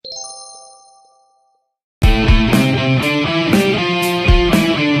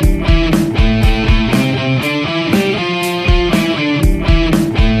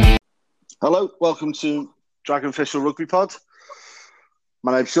Hello, welcome to Dragon Official Rugby Pod.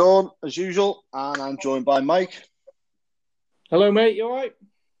 My name's Sean, as usual, and I'm joined by Mike. Hello, mate. You all right?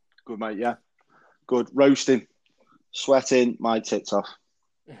 Good, mate, yeah. Good. Roasting, sweating my tits off.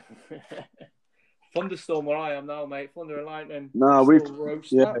 Thunderstorm where I am now, mate. Thunder and lightning. No,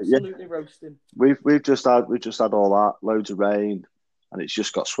 Absolutely roasting. We've just had all that, loads of rain, and it's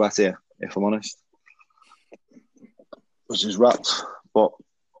just got sweatier, if I'm honest. Which is wrapped, but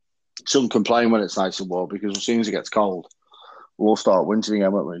shouldn't complain when it's nice and warm because as soon as it gets cold, we'll start wintering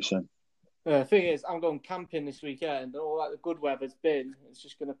again, won't we? So. The thing is, I'm going camping this weekend, and all that the good weather's been. It's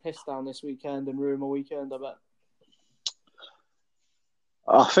just going to piss down this weekend and ruin my weekend, I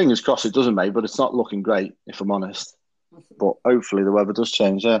bet. Fingers crossed it doesn't, mate, but it's not looking great, if I'm honest. But hopefully the weather does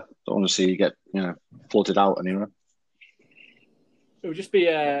change, yeah. Don't want to see you get, flooded out anywhere. It would just be,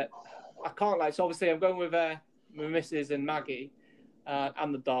 I can't lie. So obviously I'm going with my missus and Maggie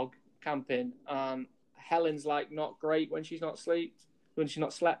and the dog camping. Helen's like not great when she's not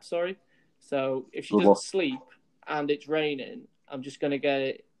slept, sorry. So if she doesn't sleep and it's raining, I'm just going to get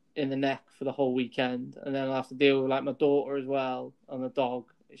it in the neck for the whole weekend. And then I'll have to deal with like my daughter as well and the dog.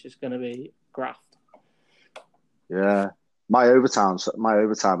 It's just going to be graft. Yeah. My overtime at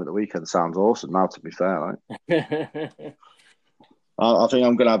the weekend sounds awesome now, to be fair. Like. I think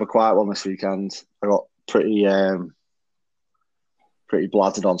I'm going to have a quiet one this weekend. I got pretty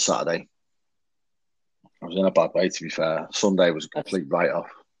bladdered on Saturday. I was in a bad way, to be fair. Sunday was a complete write-off.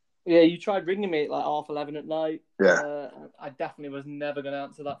 Yeah, you tried ringing me at like 11:30 at night. Yeah. I definitely was never going to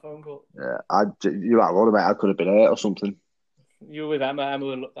answer that phone call. Yeah, you are right, mate. I could have been hurt or something. You were with Emma. Emma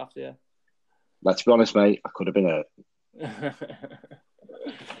would have looked after you. Let's be honest, mate. I could have been hurt.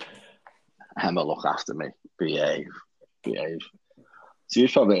 Emma look after me. Behave. She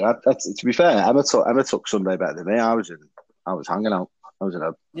was probably. To be fair, Emma took Sunday better than me. I was hanging out. I was in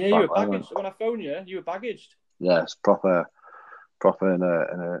a. Yeah, you were baggaged. When I phoned you, you were baggaged. Yeah, it's proper in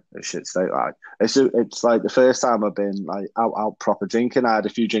a shit state. Like it's like the first time I've been like out proper drinking. I had a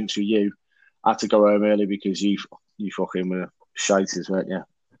few drinks with you. I had to go home early because you fucking were shites, weren't you?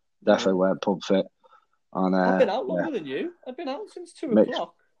 Definitely weren't pub fit. And I've been out longer than you. I've been out since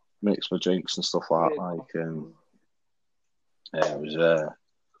 2:00. Mixed my drinks and stuff like that. Yeah, it was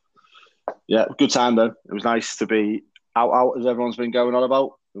good time though. It was nice to be out as everyone's been going on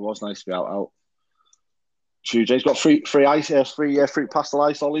about. It was nice to be out. Tuesday's got free pastel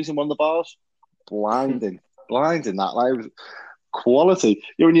ice ollies in one of the bars. Blinding that. Like, it was quality.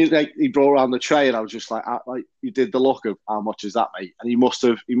 When he brought around the tray and I was just like you did the look of how much is that, mate? And he must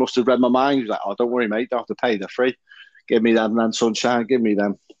have read my mind. He was like, oh, don't worry, mate, don't have to pay, they're free. Give me them, then sunshine, give me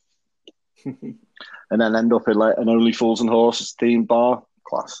them. And then end up in like an Only Fools and Horses themed bar.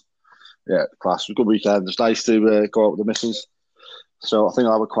 Class. Yeah, class. It was a good weekend. It's nice to go out with the missus. So I think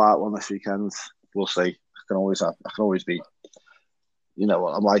I'll have a quiet one this weekend. We'll see. I can always be, you know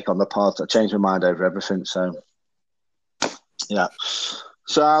what I'm like on the pod. I change my mind over everything. So, yeah.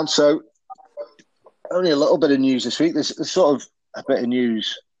 So only a little bit of news this week. There's sort of a bit of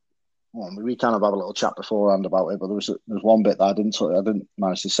news. Well, we kind of have a little chat beforehand about it, but there was one bit that I didn't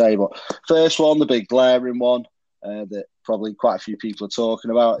manage to say. But first one, the big glaring one that probably quite a few people are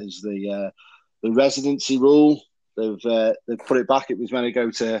talking about is the residency rule. They've put it back. It was meant to go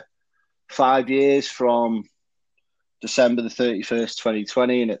to 5 years from December the 31st,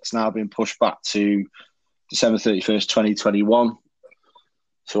 2020, and it's now been pushed back to December 31st, 2021.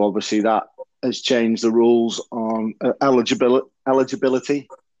 So obviously that has changed the rules on eligibility.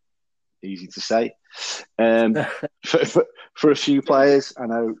 Easy to say. For a few players, I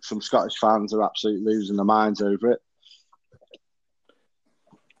know some Scottish fans are absolutely losing their minds over it.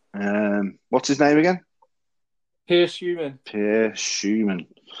 What's his name again? Pierce Schumann.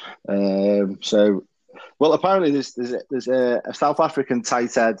 Apparently there's a South African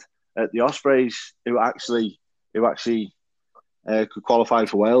tight head at the Ospreys who actually could qualify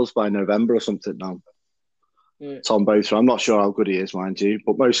for Wales by November or something now. Yeah. Tom Bothra. I'm not sure how good he is, mind you,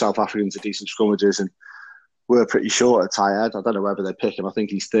 but most South Africans are decent scrummagers and we're pretty short at tight head. I don't know whether they pick him. I think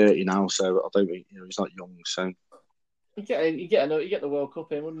he's 30 now, so I don't think he's not young. So you get the World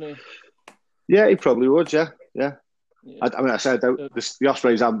Cup in, wouldn't he? Yeah, he probably would. Yeah. I said the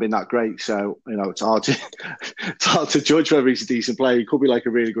Ospreys haven't been that great, so it's hard to judge whether he's a decent player. He could be like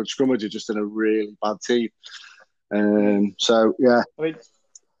a really good scrummager, just in a really bad team. So yeah. I mean,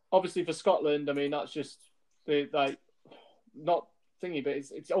 obviously for Scotland, I mean that's just not thingy, but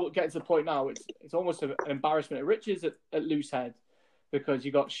it's getting to the point now. It's almost an embarrassment of riches at loosehead because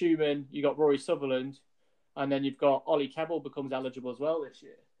you got Schumann, you got Rory Sutherland, and then you've got Ollie Kebble becomes eligible as well this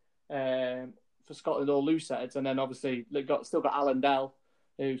year for Scotland or looseheads, and then obviously still got Alan Dell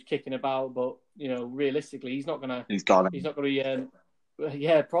who's kicking about, but realistically, he's not gonna. He's gone. He's not gonna be.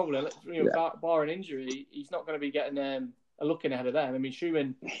 Probably. Barring injury, he's not going to be getting a looking ahead of them. I mean,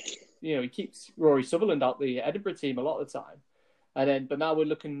 Schumann, he keeps Rory Sutherland out the Edinburgh team a lot of the time, but now we're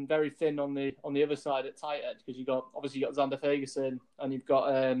looking very thin on the other side at tight end because you've got Xander Ferguson and you've got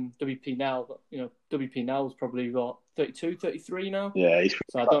WP Nell. But WP Nell's probably got 32, 33 now. Yeah,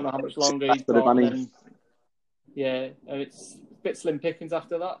 so I don't know how much longer he's got. And it's a bit slim pickings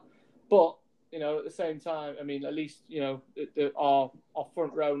after that, but. At the same time, I mean, at least our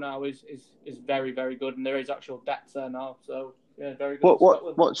front row now is very, very good, and there is actual depth there now. So very good.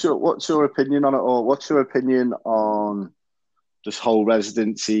 What's your opinion on it all? What's your opinion on this whole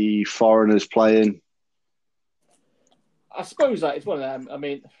residency, foreigners playing? I suppose that it's one of them. I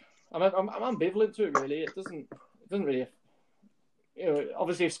mean, I'm ambivalent to it. Really, it doesn't really.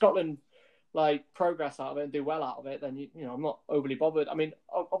 Obviously, if Scotland progress out of it and do well out of it, then I'm not overly bothered. I mean,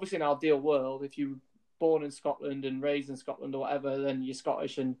 obviously in our ideal world, if you're born in Scotland and raised in Scotland or whatever, then you're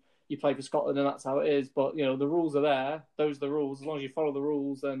Scottish and you play for Scotland and that's how it is. But the rules are there; those are the rules. As long as you follow the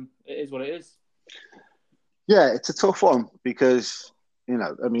rules, then it is what it is. Yeah, it's a tough one because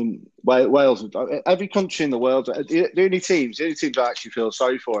I mean, Wales, every country in the world, the only teams I actually feel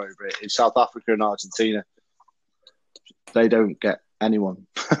sorry for over it is South Africa and Argentina. They don't get anyone.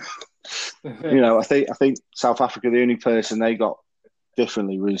 I think South Africa, the only person they got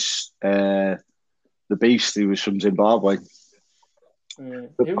differently was the Beast, who was from Zimbabwe.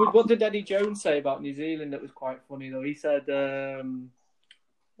 What did Eddie Jones say about New Zealand that was quite funny, though? He said, to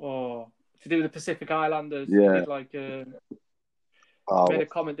do with the Pacific Islanders, he did made a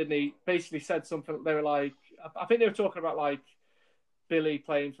comment, didn't he? Basically said something, they were I think they were talking about Billy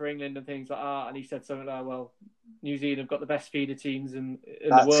playing for England and things like that, and he said something like, well, New Zealand have got the best feeder teams in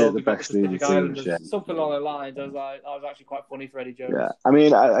the world. The best feeder teams, yeah. Something along the lines. I was like, that was actually quite funny for Eddie Jones. Yeah, I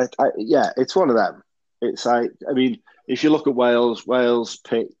mean, it's one of them. It's I mean, if you look at Wales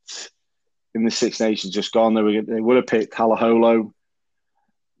picked in the Six Nations just gone, they would have picked Halaholo,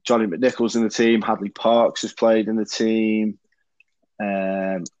 Johnny McNichol's in the team, Hadley Parks has played in the team,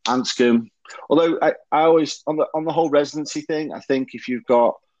 Anscombe. Although I always on the whole residency thing, I think if you've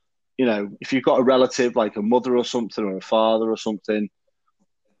got a relative like a mother or something or a father or something,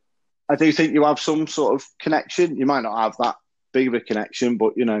 I do think you have some sort of connection. You might not have that big of a connection,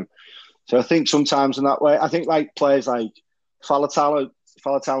 but so I think sometimes in that way, I think players like Faletau and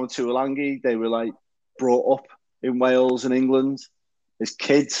Tuolangi, they were brought up in Wales and England as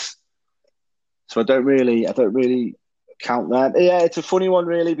kids, so I don't really count that. Yeah, it's a funny one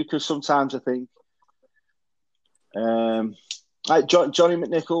really because sometimes I think Johnny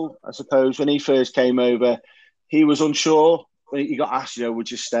McNichol, I suppose, when he first came over, he was unsure. He got asked,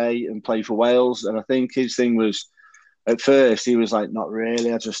 would you stay and play for Wales? And I think his thing was, at first, he was like, not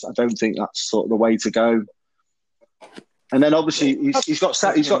really. I don't think that's sort of the way to go. And then obviously he's got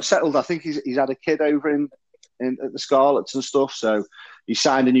settled. I think he's had a kid over in at the Scarlets and stuff. So he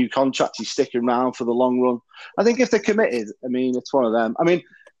signed a new contract. He's sticking around for the long run. I think if they're committed, I mean, it's one of them. I mean,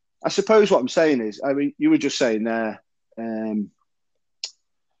 I suppose what I'm saying is, I mean, you were just saying there,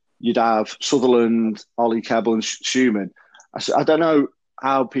 you'd have Sutherland, Ollie Kebble and Schumann. I don't know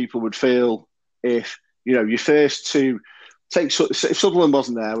how people would feel if, your first two, if Sutherland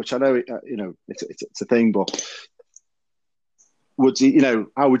wasn't there, which I know, it's a thing, but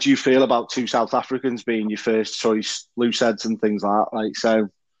how would you feel about two South Africans being your first choice loose heads and things like that? So,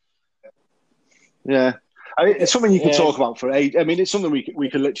 yeah. I mean, it's something you can talk about for age. I mean, it's something we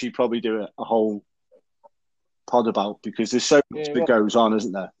could literally probably do a whole pod about because there's so much that goes on,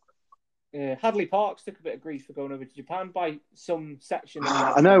 isn't there? Yeah, Hadley Parks took a bit of grief for going over to Japan by some section.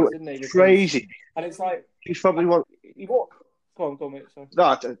 I know, didn't they? Crazy. And it's like he's probably one. Go on, mate. Sorry.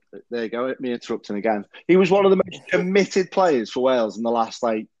 No, there you go. Me interrupting again. He was one of the most committed players for Wales in the last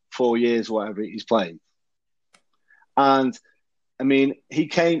 4 years, or whatever he's played. And I mean,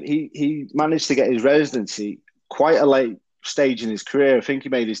 he managed to get his residency quite a late stage in his career. I think he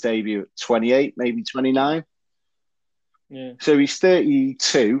made his debut at 28, maybe 29. Yeah. So he's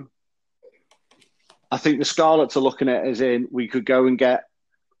 32. I think the Scarlets are looking at it as in we could go and get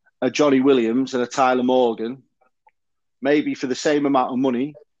a Johnny Williams and a Tyler Morgan, maybe for the same amount of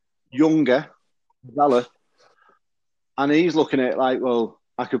money, younger, develop. And he's looking at it well,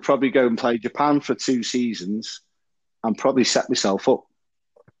 I could probably go and play Japan for 2 seasons and probably set myself up.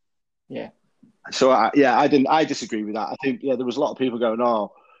 Yeah. So, I disagree with that. I think, there was a lot of people going,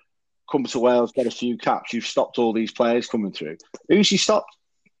 come to Wales, get a few caps. You've stopped all these players coming through. Who's he stopped?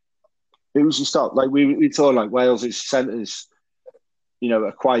 We thought Wales' centres,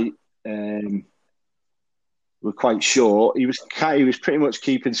 are quite were quite short. He was pretty much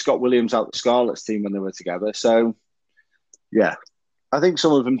keeping Scott Williams out the Scarlets team when they were together. So yeah, I think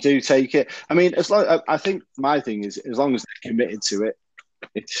some of them do take it. I mean, I think my thing is, as long as they're committed to it,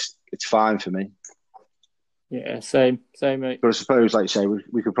 it's fine for me. Yeah, same, mate. But I suppose, like you say,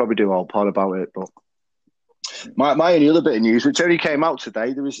 we could probably do a whole pod about it. But my only other bit of news, which only came out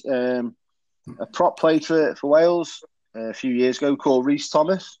today, there was a prop played for Wales a few years ago called Rhys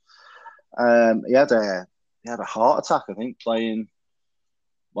Thomas. He had a heart attack, I think,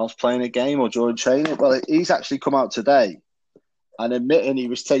 whilst playing a game or during training. Well, he's actually come out today and admitting he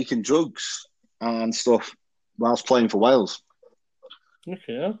was taking drugs and stuff whilst playing for Wales.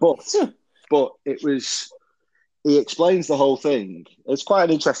 Okay. But it was. He explains the whole thing. It's quite an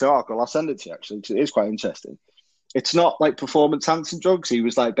interesting article. I'll send it to you, actually, because it is quite interesting. It's not like performance-enhancing drugs. He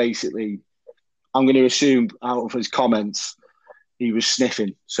was like, basically, I'm going to assume out of his comments, he was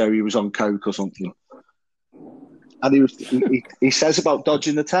sniffing, so he was on coke or something. And he says about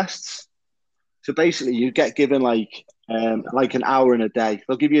dodging the tests. So basically, you get given like an hour in a day.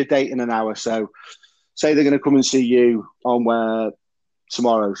 They'll give you a date in an hour. So say they're going to come and see you on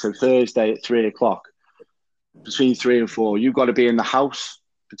tomorrow, so Thursday at 3:00. Between 3 and 4, you've got to be in the house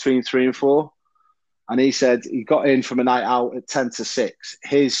between 3 and 4. And he said he got in from a night out at 10 to 6.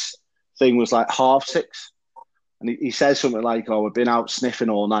 His thing was like 6:30. And he says something like, we've been out sniffing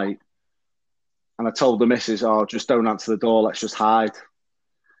all night. And I told the missus, just don't answer the door. Let's just hide.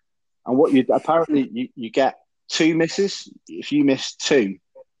 And apparently you get 2 misses. If you miss 2,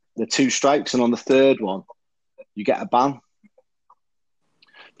 the 2 strikes. And on the 3rd one, you get a ban.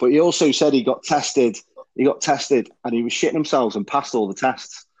 But he also said he got tested and he was shitting himself and passed all the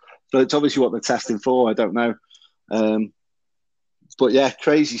tests. So it's obviously what they're testing for. I don't know. But yeah,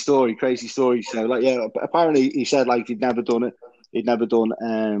 crazy story. So apparently he said like he'd never done it. He'd never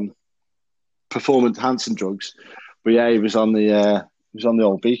done performance enhancing drugs. But yeah, he was on the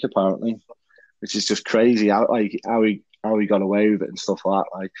old beak apparently, which is just crazy how he got away with it and stuff like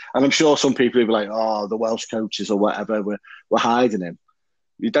that. And I'm sure some people will be like, the Welsh coaches or whatever were hiding him.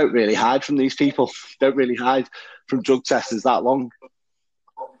 You don't really hide from these people. You don't really hide from drug testers that long.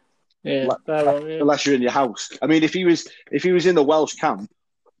 Yeah, unless you're in your house. I mean, if he was in the Welsh camp,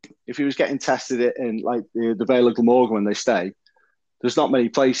 if he was getting tested in like the Vale of Glamorgan when they stay, there's not many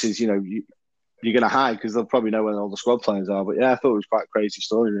places you're going to hide because they'll probably know where all the squad players are. But yeah, I thought it was quite a crazy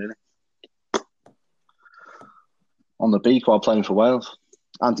story, really. On the beak while playing for Wales,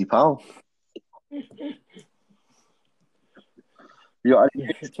 Andy Powell. We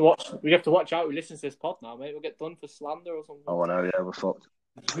have to watch out who listens to this pod now, mate. We'll get done for slander or something. Oh, I know, yeah, we're fucked.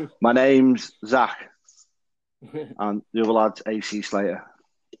 My name's Zach, and the other lad's AC Slater.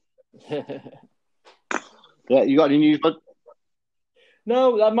 Yeah, you got any news, bud?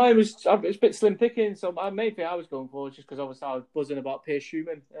 No, mine was it's a bit slim picking. So my main thing I was going for was just because obviously I was buzzing about Piers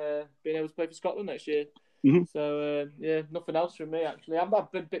Schumann being able to play for Scotland next year. Mm-hmm. So yeah, nothing else from me actually. I've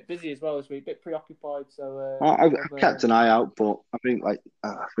been a bit busy as well this week, a bit preoccupied. So I've kept an eye out, but I think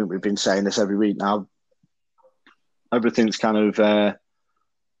we've been saying this every week now. Everything's kind of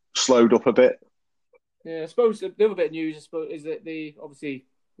slowed up a bit. Yeah, I suppose the other bit of news is that the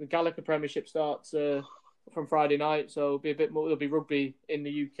Gallagher Premiership starts from Friday night, so it'll be a bit more. There'll be rugby in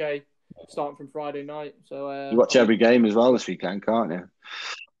the UK starting from Friday night. So you watch every game as well this weekend, can't you?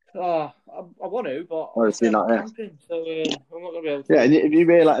 I want to, but I'm not camping, so I'm not going to be able to. Yeah, and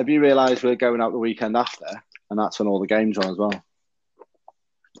have you realised we're going out the weekend after, and that's when all the games are as well.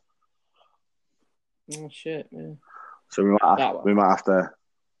 Oh shit! Yeah. So we might have to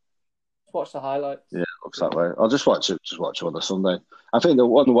watch the highlights. Yeah, looks that way. I'll just watch it on the Sunday. I think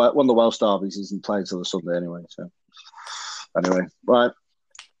one of the Welsh derbies isn't played till the Sunday anyway. So anyway, right.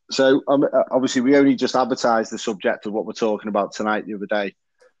 So obviously we only just advertised the subject of what we're talking about tonight the other day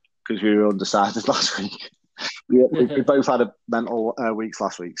because we were undecided last week. we both had a mental weeks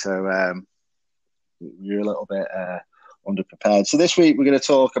last week, so we were a little bit underprepared. So this week we're going to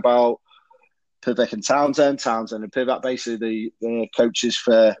talk about Pivac and Townsend. Townsend and Pivac, basically the coaches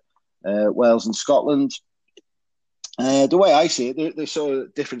for Wales and Scotland. The way I see it, they're sort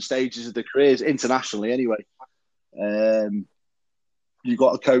of different stages of their careers internationally. Anyway, you've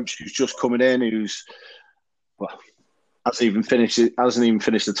got a coach who's just coming in, who's hasn't even finished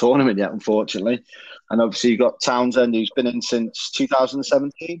the tournament yet, unfortunately. And obviously you've got Townsend, who's been in since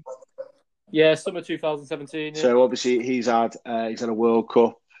 2017. Yeah, summer 2017. Yeah. So obviously he's had a World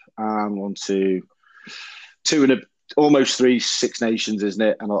Cup and almost 3 Six Nations, isn't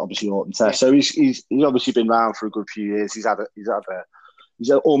it? And obviously Autumn Test. Yeah. So he's obviously been around for a good few years. He's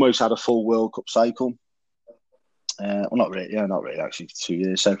almost had a full World Cup cycle. Well, not really. Yeah, not really. Actually, for 2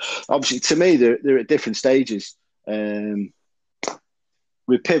 years. So obviously, to me, they're at different stages. With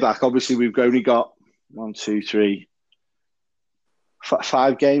Pivac, obviously, we've only got 1, 2, 3,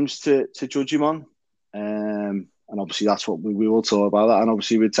 5 games to judge him on, and obviously that's what we will talk about that. And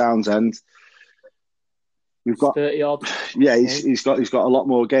obviously with Townsend, we've got 30 odd. Yeah, he's got a lot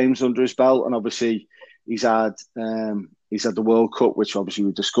more games under his belt, and obviously he's had the World Cup, which obviously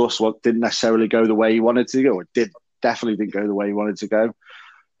we discussed. What didn't necessarily go the way he wanted to go. It definitely didn't go the way he wanted to go.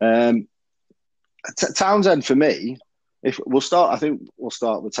 Townsend for me, I think we'll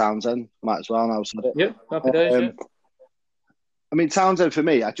start with Townsend. Might as well now. Said it. Yeah, happy days. Yeah. I mean, Townsend for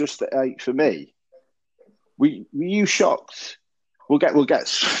me, were you shocked? We'll get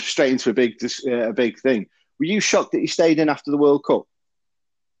straight into a big thing. Were you shocked that he stayed in after the World Cup?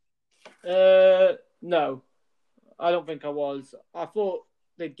 No, I don't think I was. I thought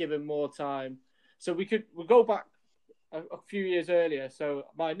they'd give him more time. So we'll go back a few years earlier. So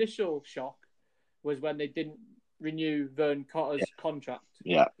my initial shock was when they didn't renew Vern Cotter's contract.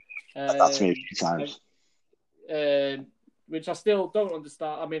 Yeah, that's me a few times. Which I still don't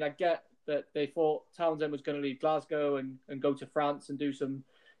understand. I mean, I get that they thought Townsend was going to leave Glasgow and go to France and do some,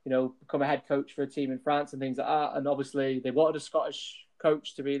 become a head coach for a team in France and things like that. And obviously they wanted a Scottish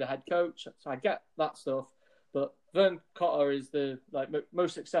coach to be the head coach. So I get that stuff. But Vern Cotter is the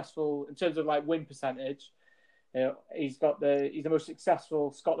most successful in terms of win percentage. He's the most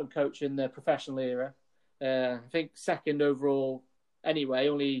successful Scotland coach in the professional era. I think second overall anyway.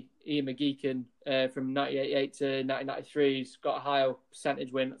 Only Ian McGeechan from 1988 to 1993 has got a higher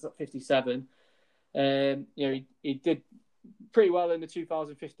percentage win. That's at 57. He did pretty well in the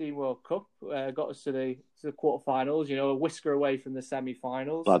 2015 World Cup. Got us to the quarterfinals. A whisker away from the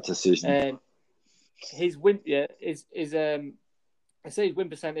semi-finals. Bad decision. His win, I say his win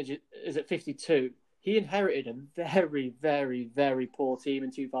percentage is at 52. He inherited a very, very, very poor team in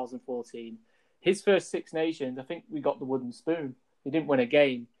 2014. His first Six Nations, I think we got the wooden spoon. He didn't win a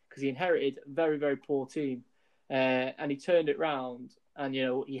game because he inherited a very, very poor team. And he turned it round and,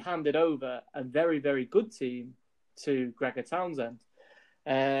 he handed over a very, very good team to Gregor Townsend.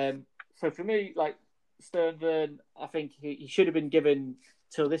 So for me, Sternvern, I think he should have been given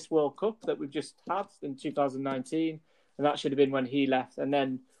till this World Cup that we've just had in 2019. And that should have been when he left. And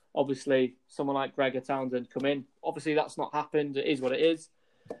then, obviously, someone like Gregor Townsend come in. Obviously, that's not happened. It is what it is.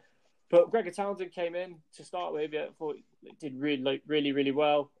 But Gregor Townsend came in to start with. I thought it did really, really, really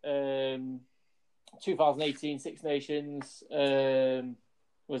well. 2018 Six Nations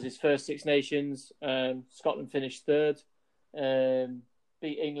was his first Six Nations. Scotland finished third.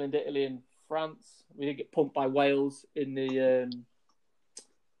 Beat England, Italy, and France. We did get pumped by Wales in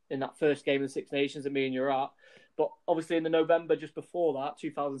that first game of the Six Nations that me and you were at. But obviously in the November just before that,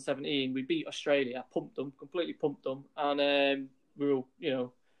 2017, we beat Australia, completely pumped them. And we were,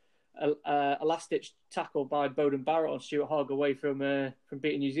 a last-ditch tackle by Bowden Barrett on Stuart Hogg away from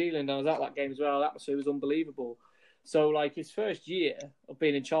beating New Zealand. I was at that game as well. The atmosphere was unbelievable. So, his first year of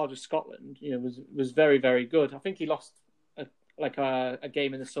being in charge of Scotland, was very, very good. I think he lost a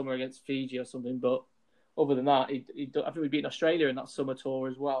game in the summer against Fiji or something. But other than that, I think we beat Australia in that summer tour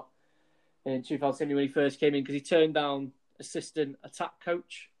as well in 2017 when he first came in because he turned down assistant attack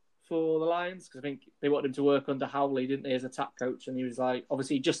coach for the Lions because I think they wanted him to work under Howley, didn't they, as attack coach? And he was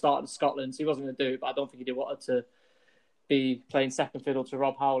obviously he just started in Scotland, so he wasn't going to do it, but I don't think he did wanted to be playing second fiddle to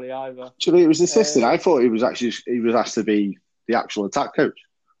Rob Howley either. Actually, it was the assistant. I thought he was asked to be the actual attack coach.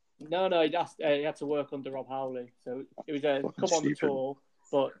 No, he had to work under Rob Howley. So it was come on the tour,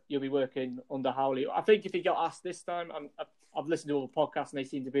 but you'll be working under Howley. I think if he got asked this time, I've listened to all the podcasts and they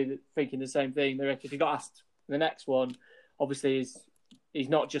seem to be thinking the same thing. They reckon if he got asked the next one, obviously he's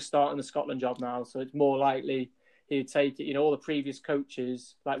not just starting the Scotland job now, so it's more likely he'd take it. All the previous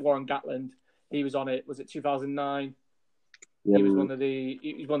coaches, like Warren Gatland, he was on it. Was it 2009? Yeah. He was one of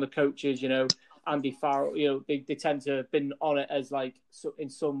the coaches. Andy Farrell. They tend to have been on it as in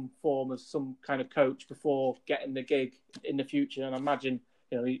some form as some kind of coach before getting the gig in the future. And I imagine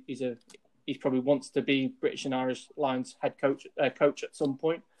he probably wants to be British and Irish Lions head coach at some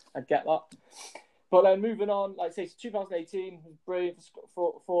point. I get that. But then moving on, 2018 was brilliant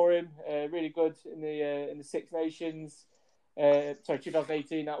for him. Really good in the Six Nations.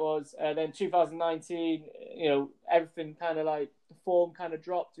 2018 that was. Then 2019, everything kind of the form kind of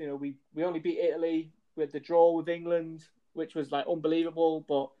dropped. We only beat Italy with the draw with England, which was unbelievable.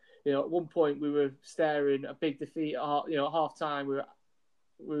 But at one point we were staring a big defeat. At half time,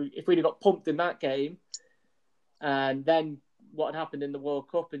 if we'd have got pumped in that game, and then what had happened in the World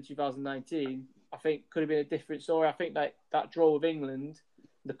Cup in 2019. I think could have been a different story. I think that draw with England,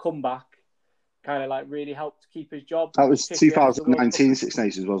 the comeback, kind of like really helped keep his job. That was particularly after the World 2019 Cup. Six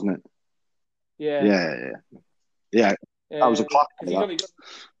Nations, wasn't it? Yeah. Yeah. That was a classic. Because he's only got.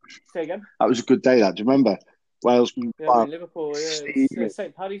 Say again. That was a good day. That, do you remember? Wales. Yeah, in Liverpool. Yeah, it's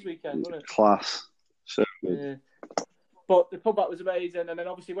St. Paddy's weekend, wasn't it? Class. So good. Yeah. But the comeback was amazing, and then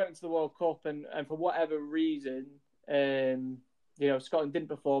obviously went into the World Cup, and for whatever reason, Scotland didn't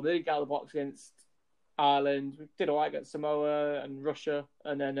perform. They didn't get out of the box against Ireland. We did all right against Samoa and Russia,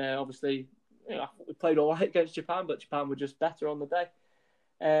 and then obviously we played all right against Japan, but Japan were just better on the day.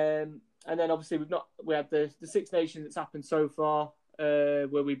 And then obviously we had the Six Nations that's happened so far, where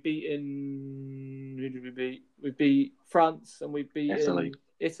we who did we beat? We beat France and we beat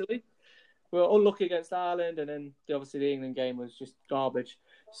Italy. We were unlucky against Ireland, and then obviously the England game was just garbage.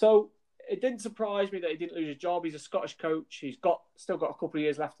 So it didn't surprise me that he didn't lose his job. He's a Scottish coach. He's still got a couple of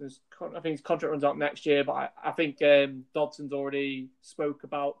years left, and I think his contract runs out next year. But I think Dodson's already spoke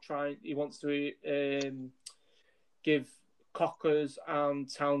about he wants to give Cockers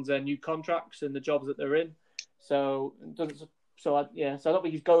and Townsend new contracts and the jobs that they're in. So I don't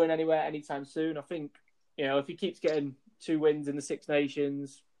think he's going anywhere anytime soon. I think if he keeps getting 2 wins in the Six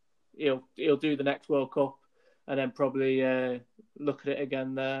Nations, he'll do the next World Cup and then probably look at it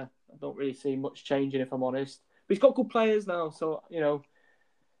again there. I don't really see much changing, if I'm honest. But he's got good players now, so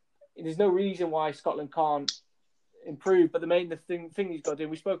there's no reason why Scotland can't improve. But the main thing he's got to do,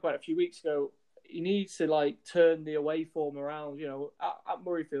 we spoke about it a few weeks ago, he needs to turn the away form around. At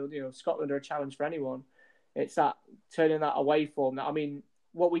Murrayfield, Scotland are a challenge for anyone. It's that turning that away form.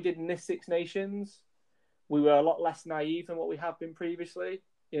 What we did in this Six Nations, we were a lot less naive than what we have been previously.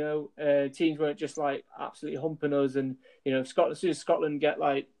 Teams weren't just absolutely humping us, and as soon as Scotland get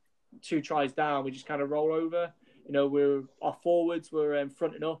 2 tries down, we just kind of roll over. Our forwards were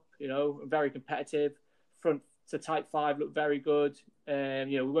fronting up, very competitive. Front to tight 5 looked very good.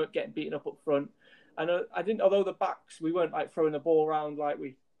 We weren't getting beaten up front. And although the backs, we weren't throwing the ball around like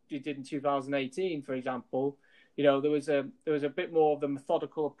we did in 2018, for example. There was a bit more of the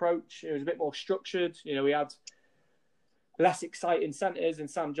methodical approach. It was a bit more structured. We had less exciting centres in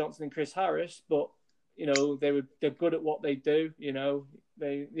Sam Johnson and Chris Harris, but they're good at what they do.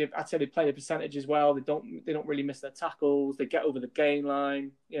 I'd say they play the percentage as well. They don't really miss their tackles. They get over the gain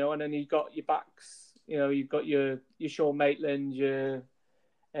line. And then you've got your backs. You've got your Sean Maitland, your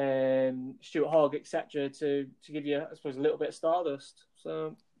Stuart Hogg, etc. to give you, I suppose, a little bit of stardust.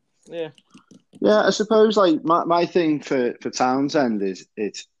 So yeah. Yeah, I suppose my thing for Townsend is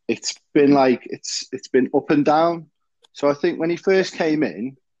it's been it's been up and down. So I think when he first came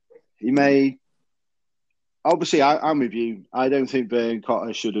in, he made. Obviously, I'm with you. I don't think Vern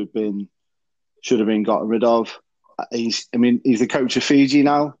Cotter should have been gotten rid of. He's the coach of Fiji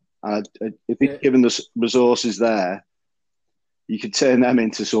now. If he's given the resources there, you could turn them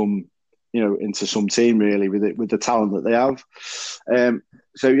into some team really with the talent that they have.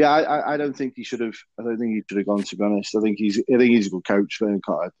 I don't think he should have. I don't think he should have gone. To be honest, I think he's a good coach, Vern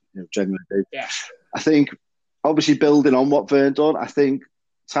Cotter. Genuinely do. Yeah. I think obviously building on what Vern done, I think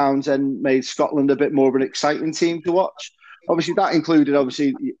Townsend made Scotland a bit more of an exciting team to watch. Obviously, that included,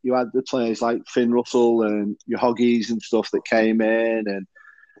 you had the players like Finn Russell and your Hoggies and stuff that came in, and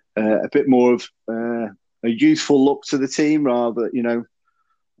a bit more of a youthful look to the team, rather,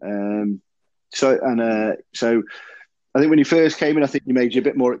 So I think when he first came in, I think he made you a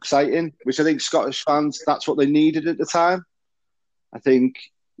bit more exciting, which I think Scottish fans, that's what they needed at the time. I think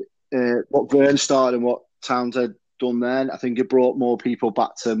what Vern started and what Townsend done then, I think it brought more people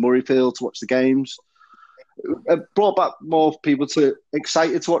back to Murrayfield to watch the games. It brought back more people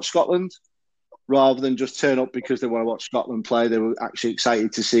excited to watch Scotland rather than just turn up because they want to watch Scotland play. They were actually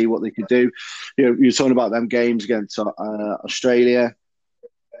excited to see what they could do. You were talking about them games against Australia,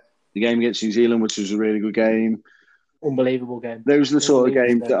 the game against New Zealand, which was a really good game. Unbelievable game. Those are the sort of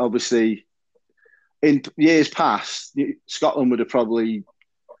games that obviously in years past, Scotland would have probably...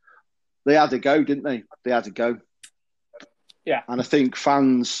 They had to go, didn't they? They had to go. Yeah. And I think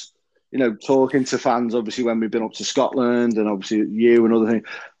fans, talking to fans, obviously, when we've been up to Scotland and obviously you and other things,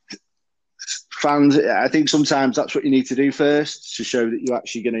 fans, I think sometimes that's what you need to do first to show that you're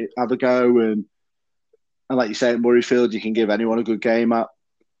actually going to have a go. And like you say, at Murrayfield, you can give anyone a good game at.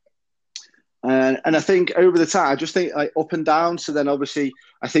 And I think over the time, I just think up and down. So then obviously,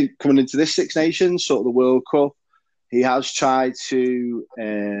 I think coming into this Six Nations, sort of the World Cup, he has tried to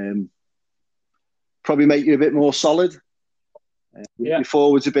probably make you a bit more solid. Your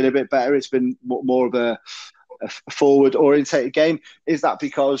forwards have been a bit better. It's been more of a forward-orientated game. Is that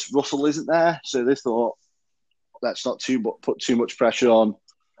because Russell isn't there? So they thought, let's not put too much pressure on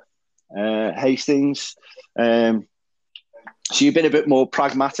Hastings. So you've been a bit more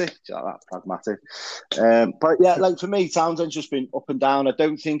pragmatic. Do you like that? Pragmatic. But yeah, like for me, Townsend's just been up and down. I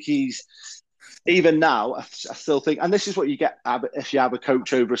don't think he's even now. I still think, and this is what you get if you have a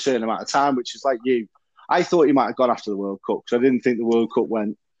coach over a certain amount of time, which is like you. I thought he might have gone after the World Cup because I didn't think the World Cup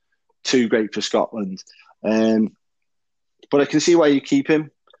went too great for Scotland. But I can see why you keep him,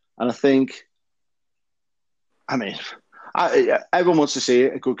 and I think, I mean, everyone wants to see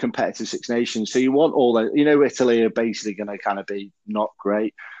a good competitive Six Nations. So you want all the, Italy are basically going to kind of be not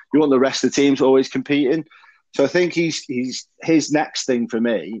great. You want the rest of the teams always competing. So I think he's his next thing for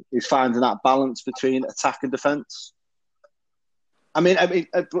me is finding that balance between attack and defence. I mean,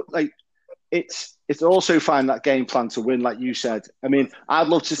 like it's also find that game plan to win, like you said. I mean, I'd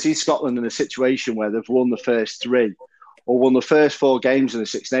love to see Scotland in a situation where they've won the first 3 or won the first 4 games in the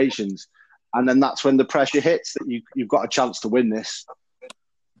Six Nations. And then that's when the pressure hits that you've got a chance to win this.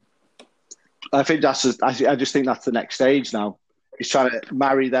 I think I just think that's the next stage now. He's trying to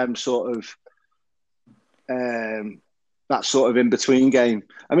marry them sort of that sort of in between game.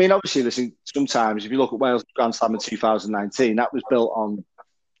 I mean, obviously, listen. Sometimes if you look at Wales Grand Slam in 2019, that was built on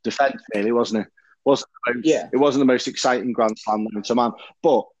defence, really, wasn't it? It wasn't the most exciting Grand Slam known to man,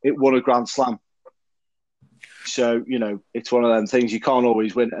 but it won a Grand Slam. So, it's one of them things. You can't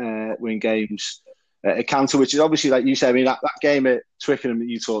always win games at a canter, which is obviously, like you said, I mean, that game at Twickenham that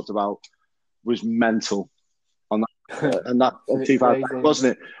you talked about was mental on that. And that 2000,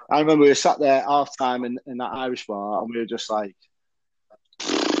 wasn't it? I remember we were sat there half-time in that Irish bar, and we were just like...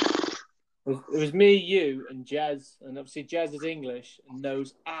 It was me, you, and Jez. And obviously, Jez is English and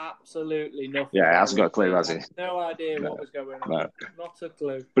knows absolutely nothing. Yeah, he hasn't got a clue, has he? No idea what was going on. No. Not a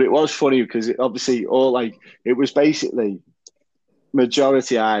clue. But it was funny because it was basically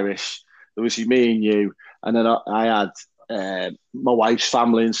majority Irish. There was me and you, and then I had my wife's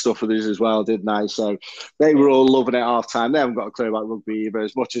family and stuff with us as well, didn't I? So they were all loving it half time. They haven't got a clue about rugby either,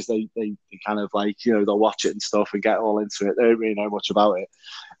 as much as they kind of like, they'll watch it and stuff and get all into it. They don't really know much about it.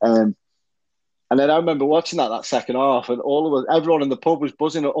 And then I remember watching that second half, and everyone in the pub was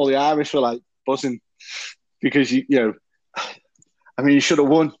buzzing. All the Irish were like buzzing because you should have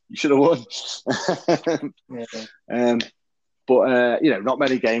won. You should have won. But not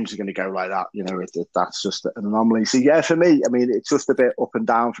many games are going to go like that. That's just an anomaly. So yeah, for me, I mean, it's just a bit up and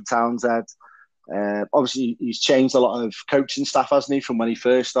down for Townsend. Obviously, he's changed a lot of coaching staff, hasn't he, from when he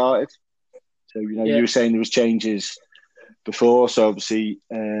first started? So you were saying there was changes before. So obviously.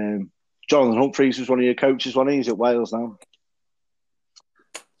 Jonathan Humphreys was one of your coaches, wasn't he? He's at Wales now.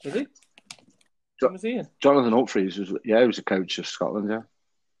 Was he? Was he? Jonathan Humphreys was a coach of Scotland, yeah.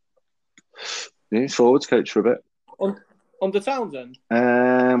 He's forwards coach for a bit. Under Townsend?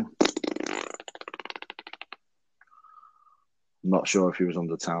 I'm not sure if he was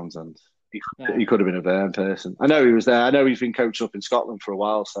under Townsend. He could have been a Verne person. I know he was there. I know he's been coaching up in Scotland for a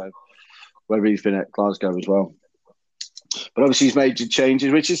while, so whether he's been at Glasgow as well. But obviously he's made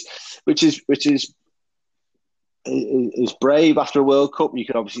changes, which is brave after a World Cup. You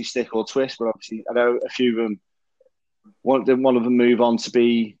can obviously stick or twist, but obviously I know a few of them. One of them move on to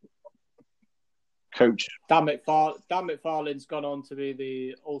be coach. Dan McFarlane's gone on to be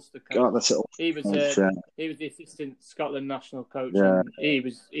the Ulster coach. God, that's it. He was the assistant Scotland national coach. Yeah. And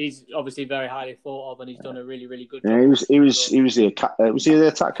he's obviously very highly thought of, and he's done a really, really good job. Yeah, he was the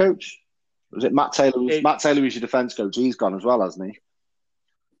attack coach? Was it Matt Taylor? Matt Taylor was your defence coach. He's gone as well, hasn't he?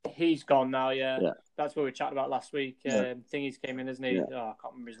 He's gone now, yeah. That's what we chatted about last week. Yeah. Thingy's came in, isn't he? Yeah. Oh, I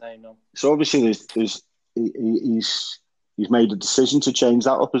can't remember his name now. So obviously, he's made a decision to change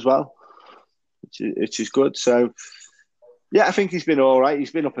that up as well, which is good. So yeah, I think he's been all right.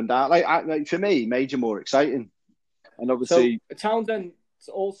 He's been up and down. Like for me, made him more exciting. And obviously, so Townsend.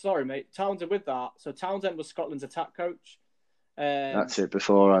 Sorry, mate. Townsend with that. So Townsend was Scotland's attack coach. That's it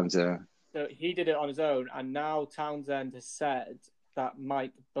beforehand. Yeah. So he did it on his own, and now Townsend has said that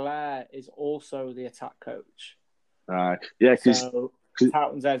Mike Blair is also the attack coach. Right. Yeah, because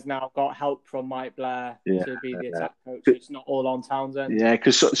Townsend's now got help from Mike Blair to be the attack coach. It's not all on Townsend. Yeah,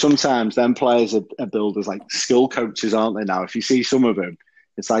 because sometimes them players are billed as like skill coaches, aren't they? Now, if you see some of them,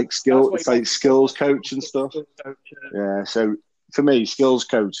 it's like skills coach and stuff. Yeah. So for me, skills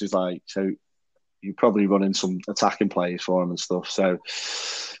coach is like, so you're probably running some attacking plays for him and stuff. So.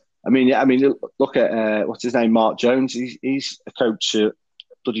 I mean, look at what's his name, Mark Jones. He's a coach at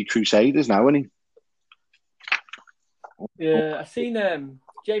bloody Crusaders now, isn't he? Yeah, I've seen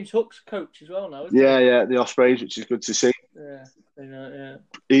James Hook's coach as well now. Isn't he? The Ospreys, which is good to see. Yeah.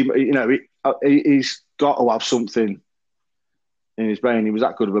 He's got to have something in his brain. He was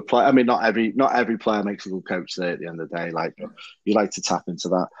that good of a player. I mean, not every player makes a good coach there at the end of the day. Like you like to tap into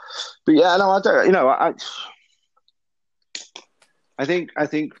that, but yeah, no, I don't. I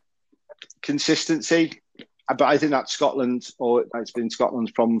think consistency, but I think that's Scotland, or it's been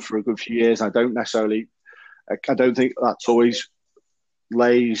Scotland's problem for a good few years. I don't think that's always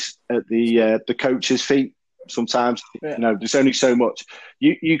lays at the coach's feet. Sometimes, there's only so much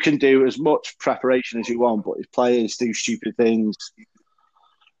you can do, as much preparation as you want, but if players do stupid things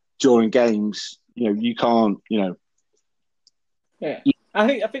during games, you can't. Yeah,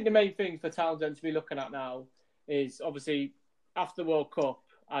 I think the main thing for Townsend to be looking at now is obviously after the World Cup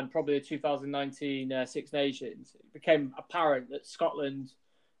and probably the 2019 Six Nations, it became apparent that Scotland,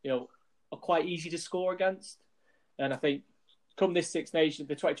 are quite easy to score against, and I think come this Six Nations,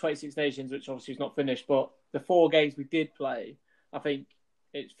 the 2020 Six Nations, which obviously is not finished, but the 4 games we did play, I think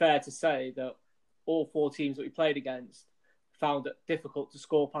it's fair to say that all 4 teams that we played against found it difficult to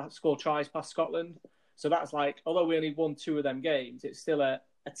score tries past Scotland. So that's like, although we only won 2 of them games, it's still a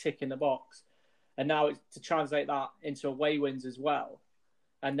tick in the box. And now it's to translate that into away wins as well.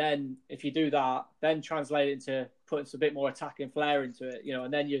 And then if you do that, then translate it into putting some bit more attacking flair into it,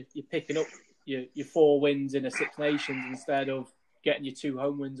 and then you're picking up your 4 wins in a Six Nations instead of getting your 2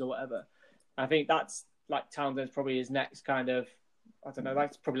 home wins or whatever. I think that's like Townsend's probably his next kind of, I don't know,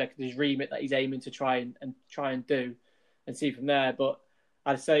 that's probably like his remit that he's aiming to try and do and see from there. But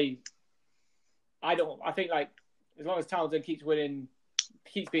I'd say I think like as long as Townsend keeps winning,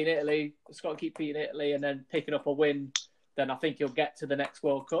 keeps beating Italy, Scotland keep beating Italy and then picking up a win, then I think he'll get to the next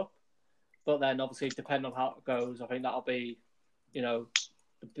World Cup. But then obviously depending on how it goes, I think that'll be,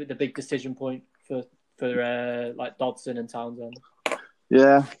 the big decision point for like Dodson and Townsend.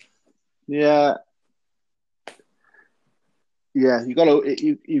 Yeah. You've got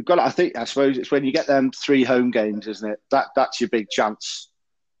to. I suppose it's when you get them 3 home games, isn't it? That's your big chance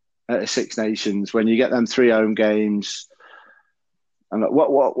at a Six Nations, when you get them 3 home games. And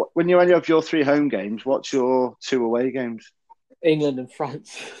when you only have your 3 home games, what's your 2 away games? England and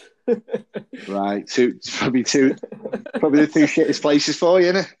France. Right, probably the 2 shittest places for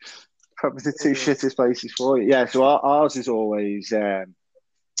you, innit? Probably the 2 shittest places for you. Yeah, so ours is always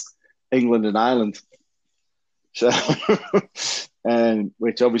England and Ireland. So,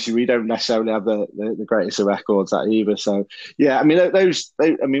 which obviously we don't necessarily have the greatest of records at either. So, yeah, I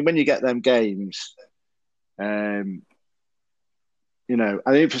mean when you get them games, I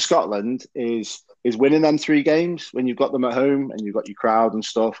think for Scotland is winning them 3 games when you've got them at home and you've got your crowd and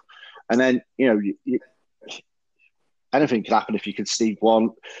stuff, and then anything could happen if you could sneak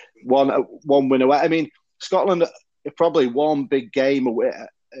one win away. I mean, Scotland are probably one big game away.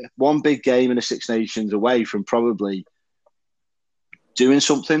 One big game in the Six Nations away from probably doing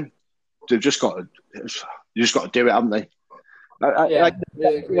something. They've just got to do it, haven't they?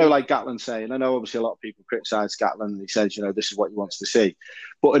 Like Gatland saying, I know obviously a lot of people criticise Gatland. He says, this is what he wants to see,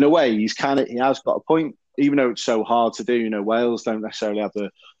 but in a way, he has got a point. Even though it's so hard to do, Wales don't necessarily have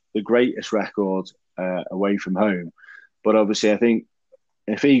the greatest record away from home, but obviously, I think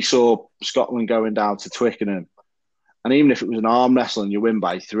if he saw Scotland going down to Twickenham, and even if it was an arm wrestle and you win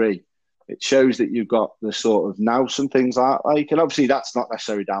by 3, it shows that you've got the sort of nous and things like. And obviously, that's not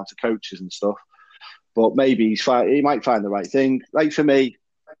necessarily down to coaches and stuff. But maybe he might find the right thing. Like for me,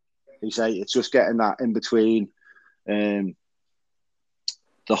 it's just getting that in between the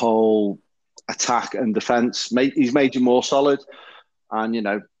whole attack and defence. He's made you more solid. And,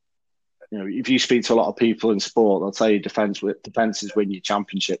 if you speak to a lot of people in sport, they'll tell you defence is win your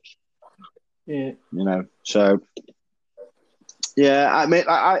championships. Yeah. So... Yeah, I mean,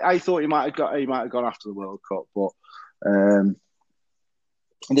 I thought he might have gone after the World Cup, but at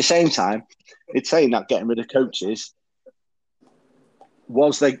the same time, it's saying that getting rid of coaches,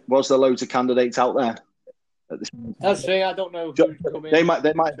 was there loads of candidates out there? That's the thing. I don't know. They might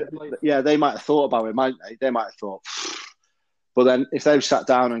have thought about it, might they? They might have thought, but then if they've sat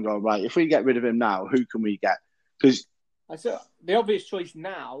down and gone, right, if we get rid of him now, who can we get? Because the obvious choice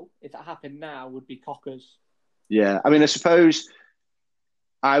now, if it happened now, would be Cockers. Yeah, I mean, I suppose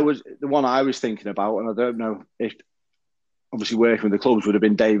the one I was thinking about, and I don't know if obviously working with the clubs would have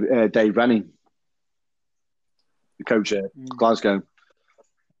been Dave Rennie, the coach at Glasgow.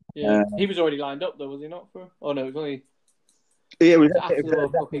 Yeah, he was already lined up though, was he not? Oh no, it was only. Yeah, it was after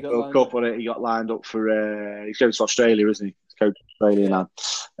the World Cup. He got lined up for. He's going to Australia, isn't he? He's coach Australia now.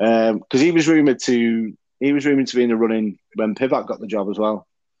 Because he was rumoured to be in the running when Pivac got the job as well.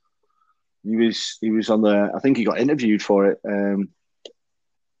 He was on I think he got interviewed for it.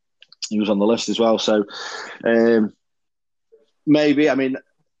 He was on the list as well. So maybe, I mean,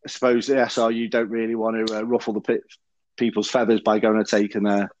 I suppose the SRU don't really want to ruffle the people's feathers by going and taking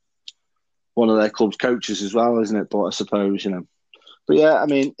one of their club's coaches as well, isn't it? But I suppose, But yeah, I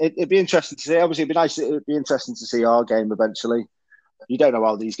mean, it'd be interesting to see. Obviously, it'd be interesting to see our game eventually. you don't know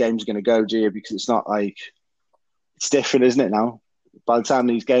how these games are going to go, do you? Because it's not like it's different, isn't it? Now, by the time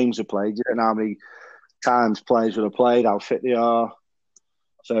these games are played, you don't know how many times players will have played, how fit they are.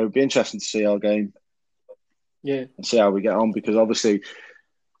 So it'd be interesting to see our game. Yeah, and see how we get on, because obviously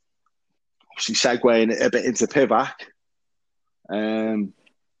segueing a bit into Pivac,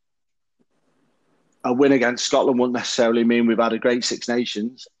 a win against Scotland wouldn't necessarily mean we've had a great Six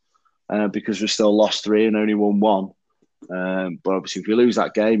Nations, because we've still lost 3 and only won 1. But obviously, if we lose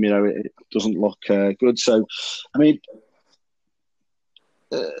that game, it doesn't look good. So, I mean,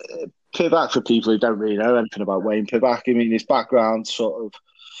 Pivac, for people who don't really know anything about Wayne Pivac, I mean, his background sort of,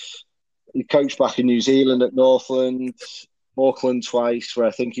 he coached back in New Zealand at Northland, Auckland twice, where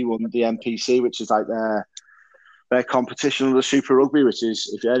I think he won the NPC, which is like their competition of the Super Rugby, which is,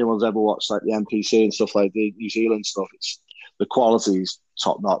 if anyone's ever watched like the NPC and stuff like the New Zealand stuff, the quality is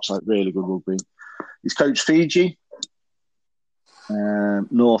top notch, like really good rugby. He's coached Fiji,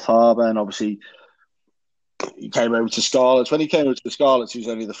 North Harbour, and obviously he came over to Scarlets. When he came over to the Scarlets, he was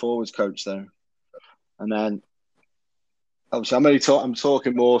only the forwards coach though, and then. Obviously, I'm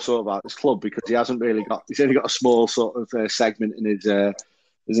talking more sort of about this club because he's only got a small sort of segment in his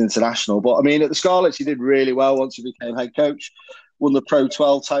international. But I mean, at the Scarlets, he did really well once he became head coach. Won the Pro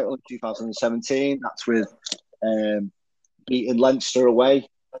 12 title in 2017. That's with beating Leinster away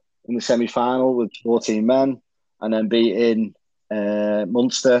in the semi-final with 14 men, and then beating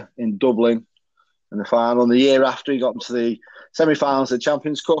Munster in Dublin in the final. And the year after, he got into the semi-finals of the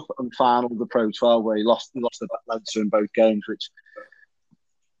Champions Cup and final of the Pro 12, where he lost to Leinster in both games, which,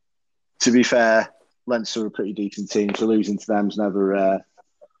 to be fair, Leinster are a pretty decent team, so losing to them is never a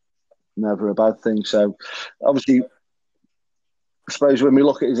bad thing. So, obviously, I suppose when we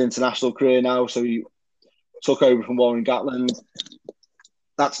look at his international career now, so he took over from Warren Gatland.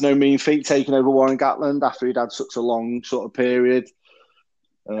 That's no mean feat, taking over Warren Gatland after he'd had such a long sort of period.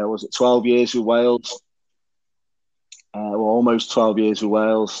 Was it 12 years with Wales? Almost 12 years with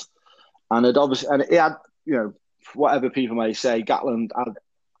Wales, and he had, whatever people may say, Gatland had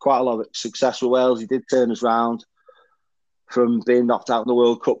quite a lot of success with Wales. He did turn us round from being knocked out in the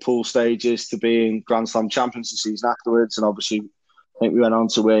World Cup pool stages to being Grand Slam champions the season afterwards, and obviously, I think we went on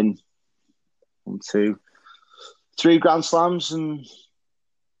to win 1, 2, 3 Grand Slams and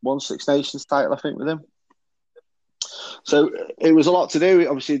 1 Six Nations title, I think, with him. So it was a lot to do.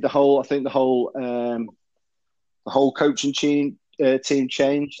 Obviously, the whole coaching team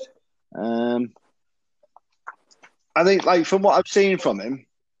changed. I think, like, from what I've seen from him,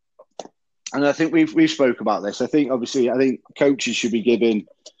 and I think we've spoke about this. I think coaches should be given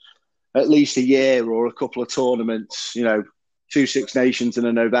at least a year or a couple of tournaments. 2 Six Nations in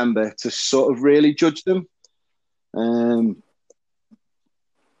a November to sort of really judge them.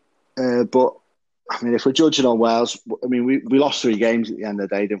 But I mean, if we're judging on Wales, I mean, we lost 3 games at the end of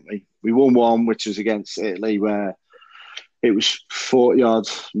the day, didn't we? We won 1, which was against Italy, where it was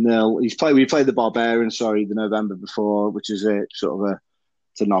 40-0. We played the Barbarians, the November before, which is it's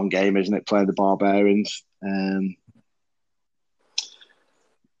a non-game, isn't it? Playing the Barbarians.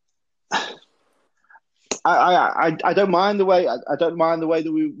 I don't mind the way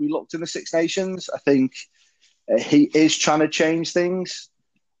that we looked in the Six Nations. I think he is trying to change things.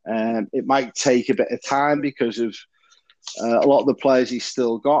 It might take a bit of time because of a lot of the players he's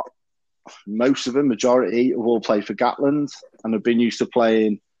still got. Most of them, majority, have all played for Gatland and have been used to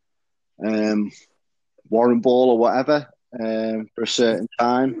playing Warren Ball or whatever for a certain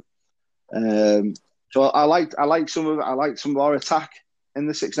time. So I like some of our attack in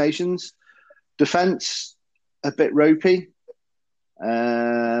the Six Nations. Defence a bit ropey.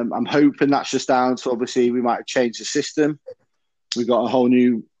 I'm hoping that's just down to, obviously, we might have changed the system. We got a whole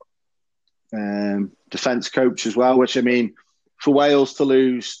new defence coach as well, which, I mean, for Wales to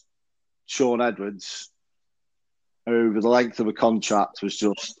lose Shaun Edwards over the length of a contract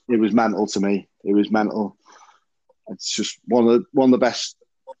it was mental to me. It was mental. It's just one of the best,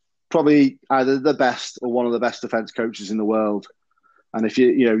 probably either the best or one of the best defence coaches in the world. And if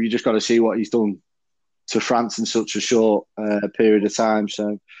you just got to see what he's done to France in such a short period of time.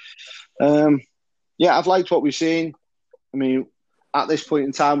 So, I've liked what we've seen. I mean, at this point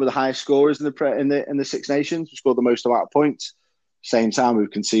in time, we're the highest scorers in the Six Nations. We scored the most amount of points. Same time,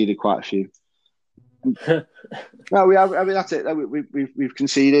 we've conceded quite a few. No, we have. I mean, that's it. We've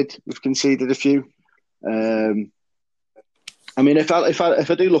conceded. We've conceded a few. I mean, if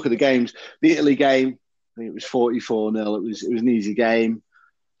I do look at the games, the Italy game, I think it was 44-0. It was an easy game.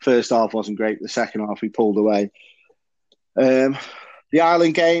 First half wasn't great. The second half we pulled away. The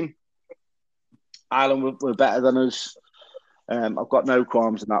Ireland game, Ireland were better than us. I've got no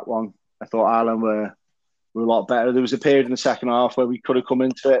qualms in that one. I thought Ireland were were a lot better. There was a period in the second half where we could have come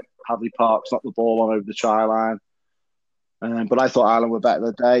into it. Hadley Parks knocked the ball on over the try line. But I thought Ireland were better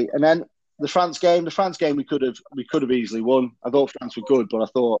that day. And then the France game we could have easily won. I thought France were good, but I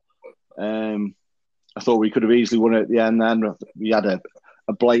thought we could have easily won it at the end. Then we had a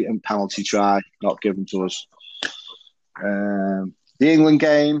blatant penalty try not given to us. The England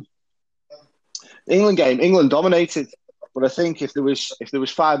game, England dominated. But I think if there was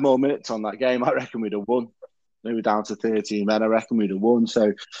 5 more minutes on that game, I reckon we'd have won. They were down to 13 men. I reckon we'd have won.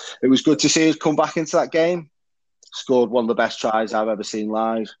 So it was good to see us come back into that game. Scored one of the best tries I've ever seen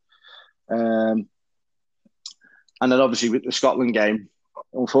live. And then obviously with the Scotland game,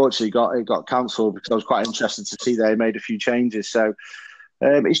 unfortunately it got cancelled because I was quite interested to see they made a few changes. So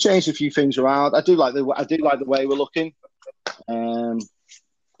it's changed a few things around. I do like the way we're looking.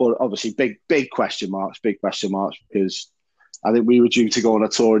 But obviously big question marks because I think we were due to go on a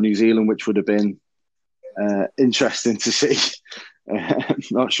tour in New Zealand, which would have been interesting to see.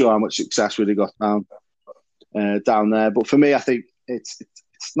 Not sure how much success we'd have got down there. But for me, I think it's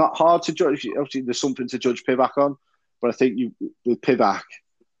not hard to judge. Obviously, there's something to judge Pivac on. But I think with Pivac,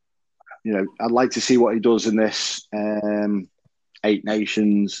 I'd like to see what he does in this 8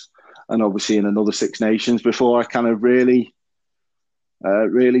 nations and obviously in another 6 nations before I kind of really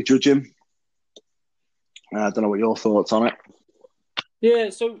judge him. I don't know what your thoughts on it.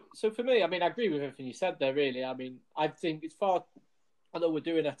 Yeah, so for me, I mean, I agree with everything you said there, really. I mean, I think it's although we're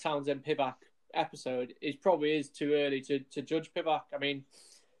doing a Townsend Pivac episode, it probably is too early to judge Pivac. I mean,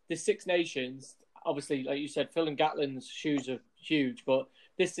 the 6 nations, obviously, like you said, Phil and Gatland's shoes are huge, but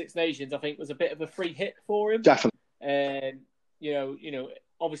this 6 nations, I think, was a bit of a free hit for him. Definitely. And,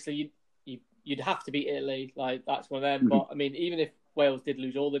 obviously, you'd have to beat Italy. Like, that's one of them. Mm-hmm. But, I mean, even if Wales did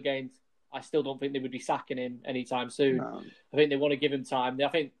lose all the games, I still don't think they would be sacking him anytime soon. No. I think they want to give him time. I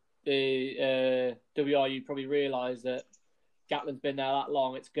think the WRU probably realise that Gatland's been there that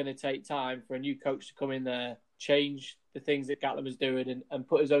long. It's going to take time for a new coach to come in there, change the things that Gatland was doing and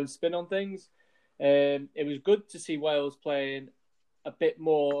put his own spin on things. It was good to see Wales playing a bit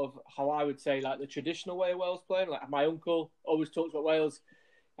more of how I would say like the traditional way of Wales playing. Like my uncle always talks about Wales.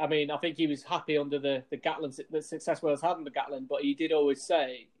 I mean, I think he was happy under the Gatland, the success Wales had under Gatland, but he did always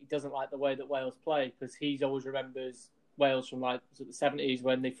say he doesn't like the way that Wales play because he always remembers Wales from like the 70s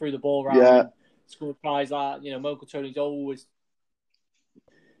when they threw the ball around and scored tries like that. My Uncle Tony's always,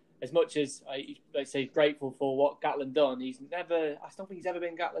 as much as I say grateful for what Gatland done, I don't think he's ever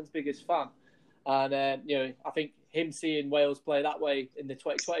been Gatland's biggest fan. And, I think him seeing Wales play that way in the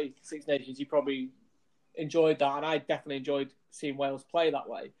 2020 Six Nations, he probably enjoyed that. And I definitely enjoyed seeing Wales play that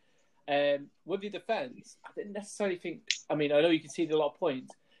way. With the defence, I didn't necessarily think... I mean, I know you can see a lot of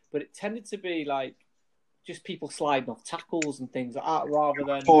points, but it tended to be like just people sliding off tackles and things like that rather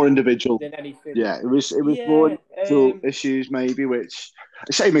than... More individual. Than anything. Yeah, it was more individual issues maybe, which...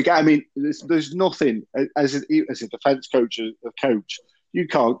 Same again, I mean, there's nothing... As a defence coach, you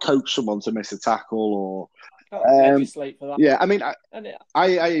can't coach someone to miss a tackle or... legislate for that. Yeah, I mean, I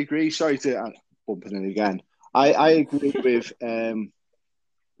agree. Sorry to bump it in again. I agree with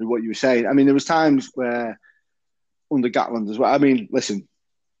what you were saying. I mean, there was times where under Gatland as well. I mean, listen,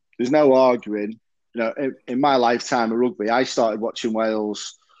 there's no arguing. In my lifetime of rugby, I started watching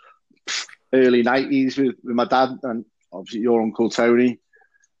Wales early 90s with my dad and obviously your Uncle Tony.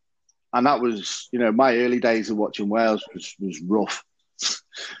 And that was, my early days of watching Wales was rough.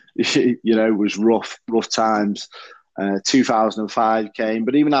 It was rough times. 2005 came,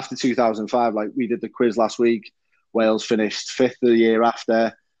 but even after 2005, like we did the quiz last week, Wales finished 5th the year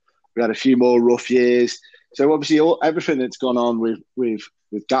after. We had a few more rough years. So obviously, everything that's gone on with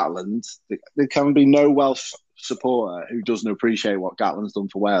Gatland, there can be no Welsh supporter who doesn't appreciate what Gatland's done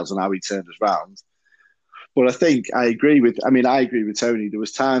for Wales and how he turned us round. But I think I agree with Tony. There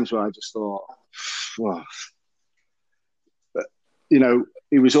was times where I just thought,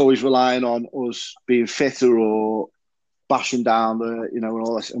 he was always relying on us being fitter or bashing down and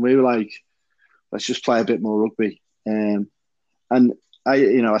all this. And we were like, let's just play a bit more rugby. And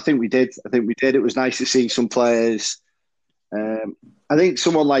I think we did. It was nice to see some players. I think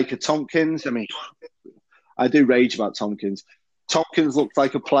someone like a Tompkins. I mean, I do rage about Tompkins. Tompkins looked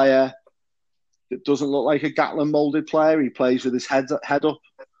like a player that doesn't look like a Gatland moulded player. He plays with his head up,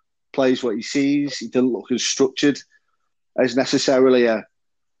 plays what he sees. He didn't look as structured as necessarily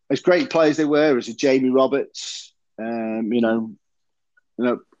as great players they were as a Jamie Roberts, Hadley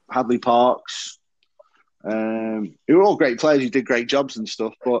Parks. Who were all great players who did great jobs and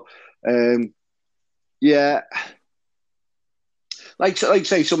stuff. But like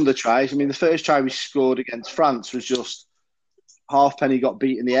say some of the tries. I mean, the first try we scored against France was just Halfpenny got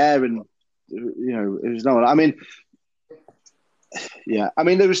beat in the air and it was no one. I mean, yeah, I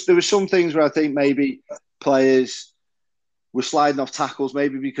mean, there was some things where I think maybe players were sliding off tackles,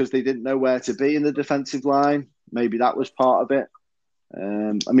 maybe because they didn't know where to be in the defensive line. Maybe that was part of it.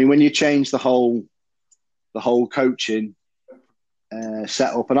 I mean, when you change the whole coaching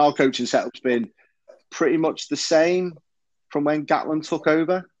setup, and our coaching setup's been pretty much the same from when Gatland took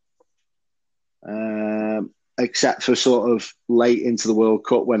over, except for sort of late into the World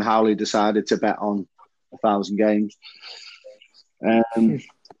Cup when Howley decided to bet on 1,000 games.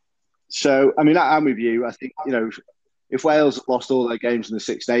 So, I mean, I'm with you. I think, if Wales had lost all their games in the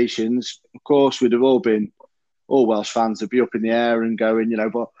Six Nations, of course, we'd have all Welsh fans would be up in the air and going,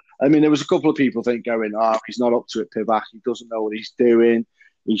 but I mean, there was a couple of people going, he's not up to it, Pivac. He doesn't know what he's doing.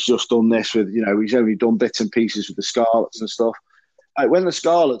 He's just done this with, he's only done bits and pieces with the Scarlets and stuff. Like when the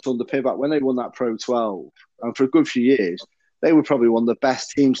Scarlets under Pivac, when they won that Pro 12, and for a good few years, they were probably one of the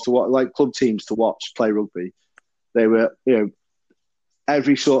best teams to watch, like club teams to watch play rugby. They were,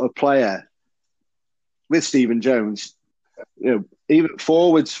 every sort of player with Stephen Jones, even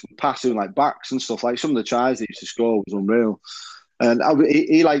forwards passing like backs and stuff, like some of the tries they used to score was unreal. And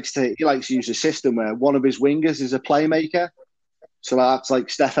he likes to use a system where one of his wingers is a playmaker. So that's like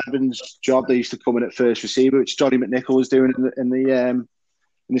Steph Evans' job. They used to come in at first receiver, which Johnny McNichol was doing in the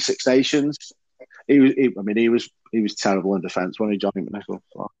Six Nations. He was terrible in defence, wasn't he, Johnny McNichol?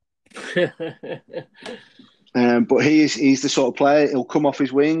 But he's the sort of player. He'll come off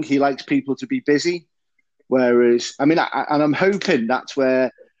his wing. He likes people to be busy. Whereas, I mean, and I'm hoping that's where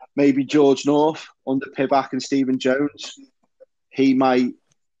maybe George North under Pivac and Stephen Jones, he might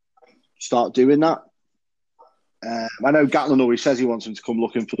start doing that. I know Gatland always says he wants him to come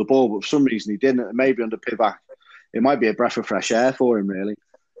looking for the ball, but for some reason he didn't. And maybe under Pivac, it might be a breath of fresh air for him, really.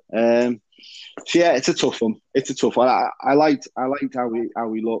 So yeah, it's a tough one. It's a tough one. I liked how we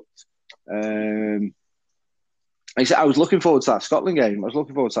looked. I was looking forward to that Scotland game. I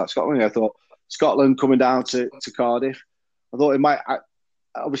thought Scotland coming down to Cardiff. I thought it might.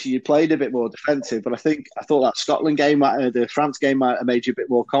 Obviously, you played a bit more defensive, but I thought that Scotland game, the France game, might have made you a bit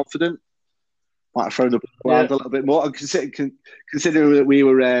more confident. Might have thrown the ball around a little bit more. Considering that we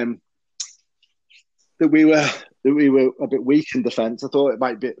were a bit weak in defence, I thought it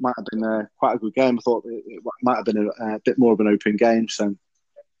might have been quite a good game. I thought it might have been a bit more of an open game. So.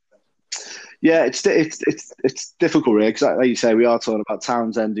 Yeah, it's difficult, really, because like you say, we are talking about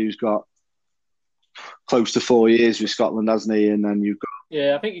Townsend, who's got close to 4 years with Scotland, hasn't he? And then you've got...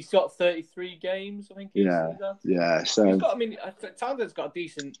 Yeah, I think he's got 33 games, I think. Yeah. So Townsend's got a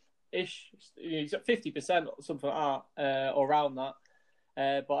decent-ish... He's got 50% or something like that, or around that.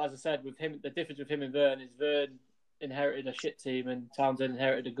 But as I said, with him, the difference with him and Vern is Vern inherited a shit team and Townsend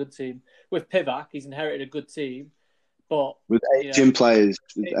inherited a good team. With Pivac, he's inherited a good team, but... With Asian players...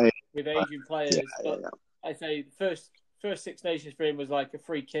 With Asian players, I say the first Six Nations for him was like a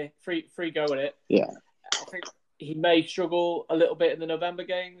free go at it. Yeah, I think he may struggle a little bit in the November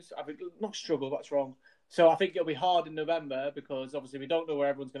games. I think not struggle, that's wrong. So I think it'll be hard in November because obviously we don't know where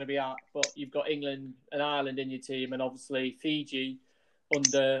everyone's going to be at. But you've got England and Ireland in your team, and obviously Fiji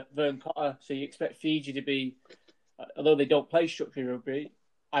under Vern Cotter. So you expect Fiji to be, although they don't play structured rugby,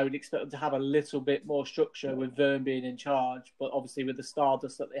 I would expect them to have a little bit more structure with Vern being in charge, but obviously with the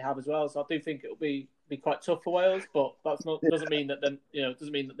stardust that they have as well. So I do think it'll be quite tough for Wales, but doesn't mean that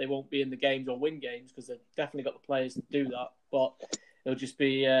they won't be in the games or win games because they've definitely got the players to do that. But it'll just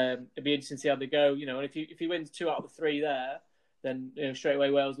be it'll be interesting to see how they go. And if he wins 2 out of the 3 there, then straight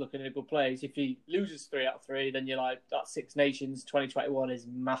away Wales looking in a good place. If he loses 3 out of 3, then you're like that Six Nations 2021 is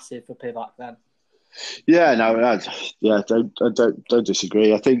massive for Pivac then. Yeah, no, don't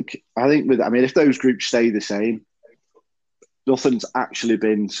disagree. I think if those groups stay the same, nothing's actually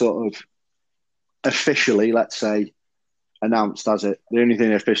been sort of officially, let's say, announced, has it? The only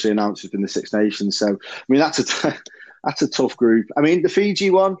thing officially announced has been the Six Nations. So, I mean, that's a tough group. I mean, the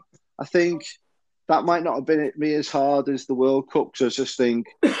Fiji one, I think that might not have been as hard as the World Cup. So I just think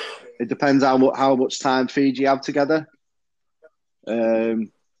it depends how much time Fiji have together.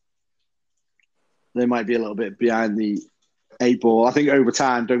 They might be a little bit behind the 8 ball. I think over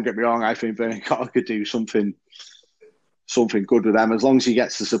time, don't get me wrong, I think Vern Cotter could do something good with them as long as he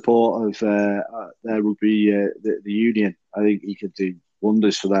gets the support of their rugby, the union. I think he could do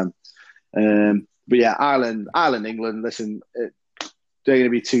wonders for them. But yeah, Ireland, England. Listen, they're going to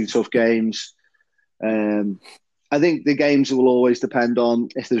be 2 tough games. I think the games will always depend on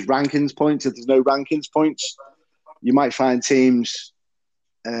if there's rankings points. If there's no rankings points, you might find teams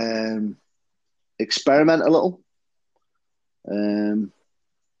experiment a little,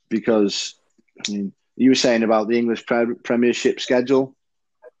 because I mean, you were saying about the English Premiership schedule.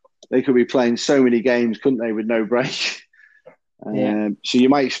 They could be playing so many games, couldn't they, with no break? So you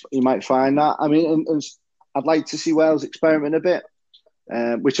might find that. I mean, and I'd like to see Wales experiment a bit,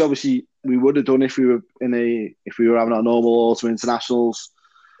 which obviously we would have done if we were having our normal autumn internationals.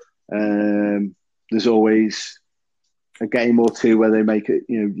 There's always a game or two where they make it.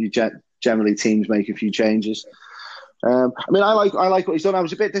 Generally teams make a few changes. I mean, I like what he's done. I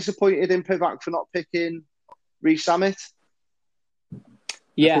was a bit disappointed in Pivac for not picking Rees-Zammit.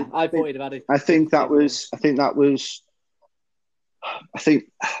 Yeah, I thought he'd have had it. I think that was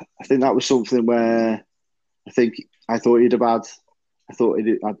something where I thought he'd have had. I thought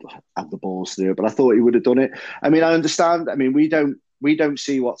he'd had the balls to do it, but I thought he would have done it. I mean, I understand. I mean, we don't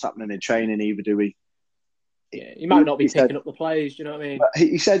see what's happening in training either, do we? Yeah, he might not be picking up the plays. Do you know what I mean?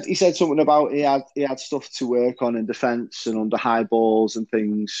 He said something about he had stuff to work on in defence and under high balls and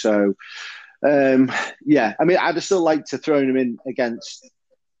things. So, yeah, I mean, I'd still like to throw him in against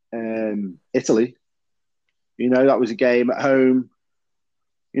Italy. That was a game at home.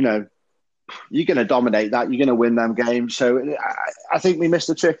 You're going to dominate that. You're going to win them games. So I think we missed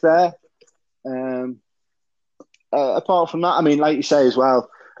a trick there. Apart from that, I mean, like you say as well,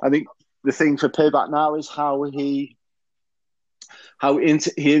 I think the thing for Pivac now is how he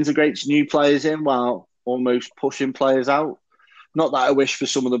integrates new players in while almost pushing players out. Not that I wish for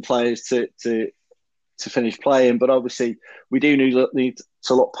some of the players to finish playing, but obviously we do need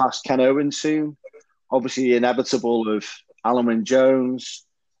to look past Ken Owen soon. Obviously, the inevitable of Alan Wynne-Jones,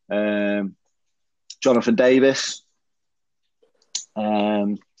 Jonathan Davis.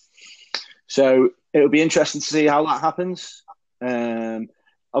 So it'll be interesting to see how that happens.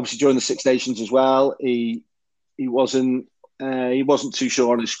 Obviously, during the Six Nations as well, he wasn't too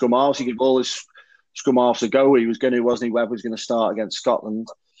sure on his scrum halves. He gave all his scrum halves a go. He was going to, wasn't he? Webb was going to start against Scotland.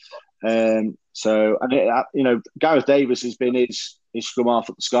 Gareth Davis has been his scrum half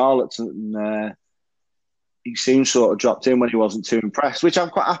at the Scarlets, and he seems sort of dropped in when he wasn't too impressed, which I'm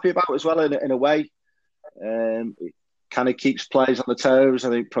quite happy about as well in a way. It kind of keeps players on the toes. I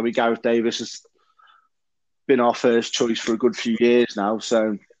think probably Gareth Davis has been our first choice for a good few years now,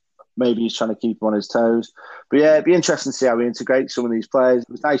 so maybe he's trying to keep him on his toes. But yeah, it'd be interesting to see how he integrates some of these players.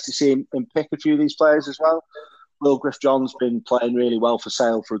 It was nice to see him pick a few of these players as well. Will Griff-John's been playing really well for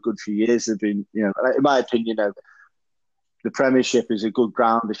Sale for a good few years. They've been, in my opinion, the Premiership is a good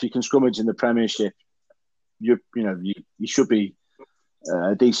ground. If you can scrummage in the Premiership, you should be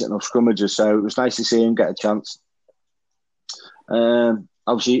a decent enough scrummager. So it was nice to see him get a chance.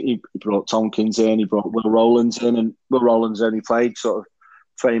 Obviously, he brought Tompkins in, he brought Will Rowlands in, and Will Rowlands only played sort of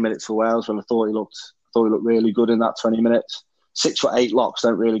 20 minutes for Wales. Well, I thought he looked really good in that 20 minutes. 6'8" locks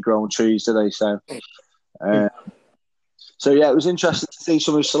don't really grow on trees, do they? So, yeah, it was interesting to see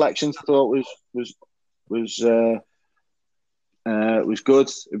some of his selections. I thought was good.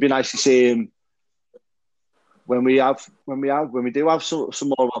 It'd be nice to see him when we do have some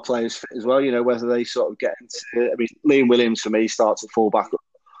more of our players fit as well. Whether they sort of get into. I mean, Liam Williams for me starts at fullback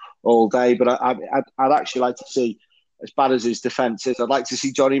all day, but I'd actually like to see, as bad as his defence is, I'd like to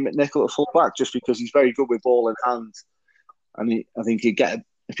see Johnny McNichol at fullback just because he's very good with ball in hand, and I think he'd get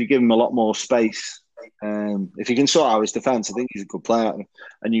if you give him a lot more space. If he can sort out his defence, I think he's a good player.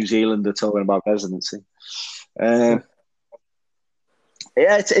 A New Zealander talking about residency.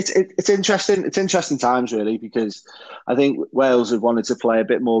 Yeah, it's interesting. It's interesting times really, because I think Wales have wanted to play a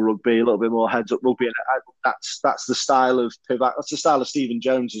bit more rugby, a little bit more heads up rugby, and that's the style of Pivac. That's the style of Stephen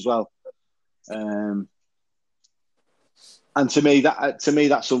Jones as well. And to me,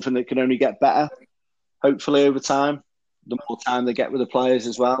 that's something that can only get better. Hopefully, over time, the more time they get with the players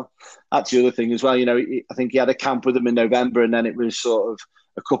as well. That's the other thing as well. I think he had a camp with them in November, and then it was sort of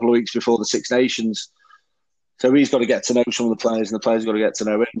a couple of weeks before the Six Nations. So he's got to get to know some of the players, and the players got to get to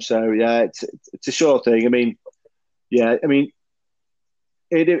know him. So yeah, it's a sure thing.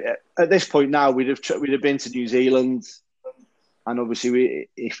 At this point now, we'd have been to New Zealand, and obviously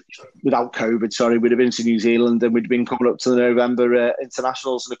without COVID, we'd have been to New Zealand, and we'd been coming up to the November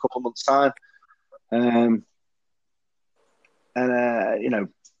internationals in a couple of months' time, and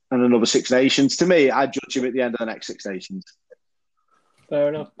another Six Nations. To me, I'd judge him at the end of the next Six Nations. Fair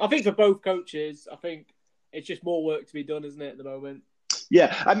enough. I think for both coaches, it's just more work to be done, isn't it, at the moment?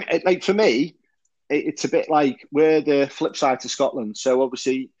 Yeah, I mean, for me, it's a bit like we're the flip side to Scotland. So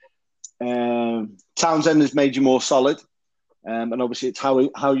obviously, Townsend has made you more solid, and obviously it's how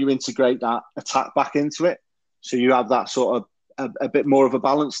you integrate that attack back into it. So you have that sort of a bit more of a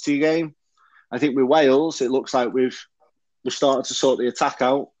balance to your game. I think with Wales, it looks like we've started to sort the attack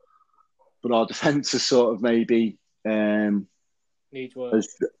out, but our defence is sort of maybe Needs work.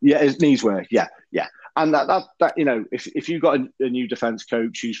 His needs work. Yeah. And that if you've got a new defence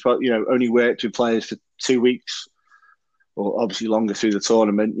coach who's only worked with players for 2 weeks, or obviously longer through the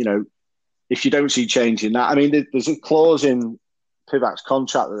tournament, if you don't see change in that, I mean, there's a clause in Pivac's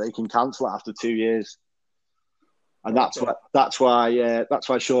contract that they can cancel it after 2 years, and that's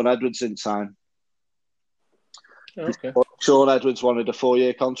why Sean Edwards didn't sign. Okay. Sean Edwards wanted a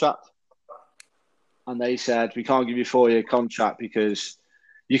 4-year contract, and they said we can't give you a 4-year contract because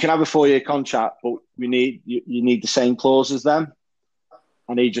you can have a 4-year contract, but you need the same clause as them.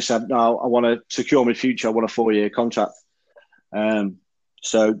 And he just said, no, I want to secure my future. I want a 4-year contract.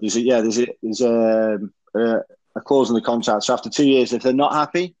 So there's a clause in the contract. So after 2 years, if they're not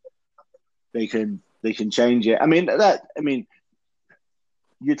happy, they can change it. I mean,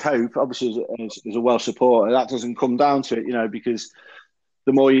 you'd hope, obviously, as a Welsh supporter, that doesn't come down to it, because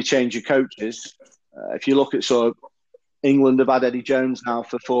the more you change your coaches, if you look at sort of England have had Eddie Jones now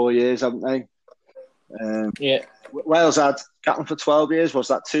for 4 years, haven't they? Yeah. Wales had Gatland for 12 years. Was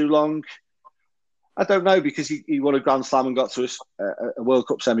that too long? I don't know, because he won a Grand Slam and got to a World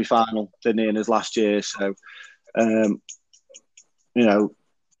Cup semi-final, didn't he, in his last year? So, I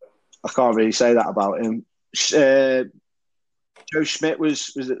can't really say that about him. Joe Schmidt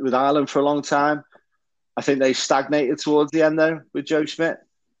was with Ireland for a long time. I think they stagnated towards the end, though, with Joe Schmidt.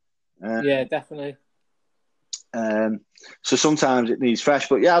 Yeah, definitely. So sometimes it needs fresh,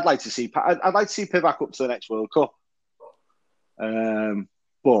 but yeah, I'd like to see Pivac up to the next World Cup.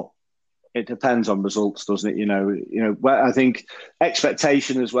 But it depends on results, doesn't it? I think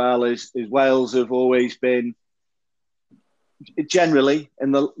expectation as well is Wales have always been generally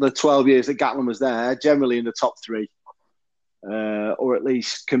in the 12 years that Gatland was there, generally in the top 3, or at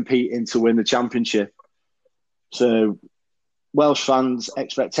least competing to win the championship. So Welsh fans'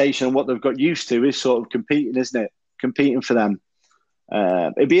 expectation and what they've got used to is sort of competing, isn't it? Competing for them.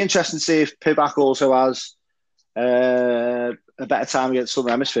 It'd be interesting to see if Pivac also has a better time against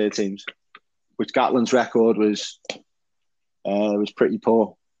Southern Hemisphere teams, which Gatland's record was pretty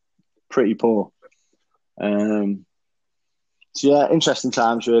poor. So yeah, interesting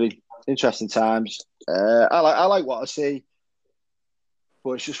times, really. Interesting times. I like what I see,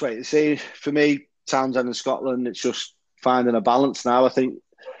 but it's just wait to see. For me, Townsend and Scotland, it's just finding a balance now. I think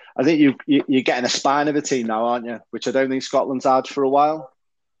you're getting a spine of a team now, aren't you? Which I don't think Scotland's had for a while.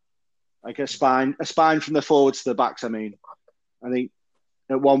 Like a spine from the forwards to the backs. I mean, I think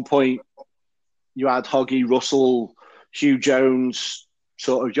at one point you had Hoggy, Russell, Hugh Jones.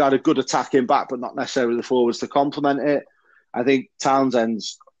 Sort of, you had a good attacking back, but not necessarily the forwards to complement it. I think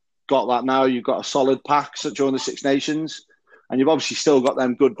Townsend's got that now. You've got a solid pack during the Six Nations, and you've obviously still got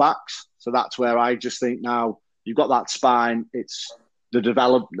them good backs. So that's where I just think now you've got that spine. It's the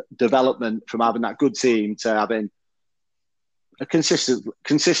development from having that good team to having a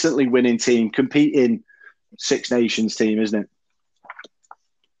consistently winning team, competing Six Nations team, isn't it?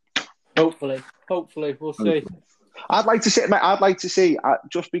 Hopefully, we'll see. I'd like to see,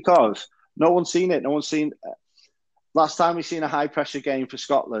 just because no one's seen it. No one's seen. Last time we seen a high pressure game for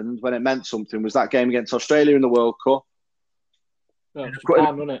Scotland when it meant something was that game against Australia in the World Cup. Oh,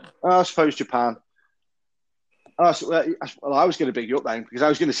 Japan, wasn't it? I suppose Japan. I was going to big you up then because I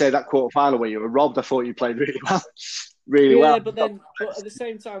was going to say that quarter final where you were robbed. I thought you played really well, well. Yeah, but at the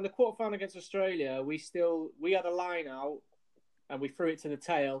same time, the quarter final against Australia, we had a line out and we threw it to the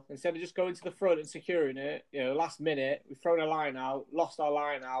tail instead of just going to the front and securing it. Last minute we've thrown a line out, lost our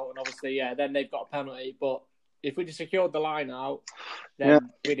line out, and obviously, then they've got a penalty. But if we'd have secured the line out,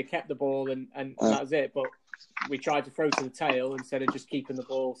 then we'd have kept the ball and that was it. But we tried to throw to the tail instead of just keeping the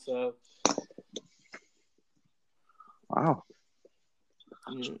ball. So. Wow.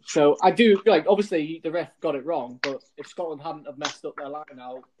 So I do obviously the ref got it wrong, but if Scotland hadn't have messed up their line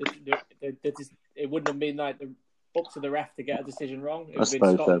out, it wouldn't have been up to the ref to get a decision wrong. It would have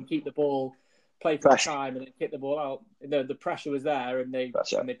been Scotland keep the ball, play for time, and then kick the ball out. The pressure was there, and they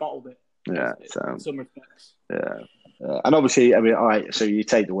bottled it. Yeah, in some respects. Yeah, and obviously, I mean, all right. So you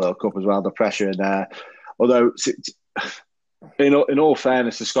take the World Cup as well, the pressure in there. Although, in all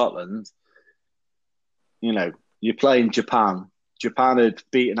fairness to Scotland, you're playing Japan. Japan had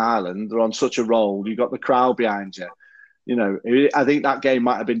beaten Ireland. They're on such a roll. You've got the crowd behind you. I think that game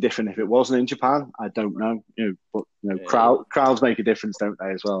might have been different if it wasn't in Japan. I don't know. But crowds make a difference, don't they,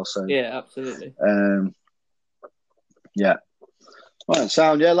 as well? So yeah, absolutely. Yeah. Well,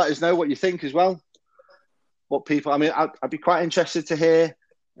 sound. Yeah, let us know what you think as well. What people? I mean, I'd be quite interested to hear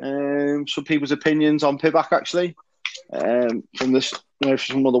some people's opinions on Pivac actually. From this,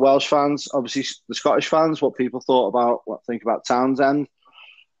 from other Welsh fans, obviously the Scottish fans, what people think about Townsend.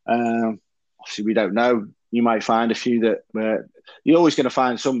 Obviously, we don't know. you might find a few that you're always going to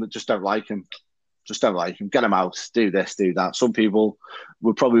find some that just don't like him. Just don't like him. Get him out. Do this, do that. Some people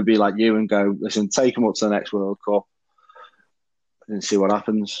would probably be like you and go, listen, take him up to the next World Cup and see what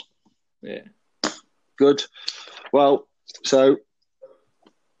happens. Yeah. Good. Well, so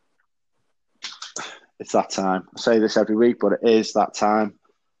it's that time. I say this every week, but it is that time.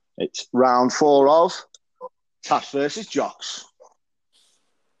 It's round 4 of Taff versus Jocks.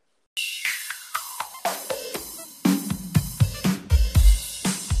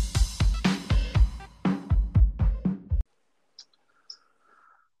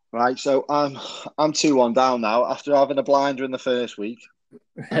 Right, so I'm 2-1 down now after having a blinder in the first week.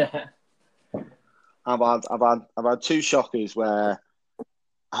 I've had 2 shockers where,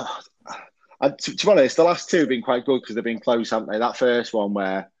 to be honest, the last 2 have been quite good because they've been close, haven't they? That first one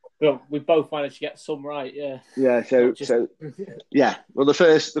where, well, we both managed to get some right, yeah. Yeah, so yeah. Well, the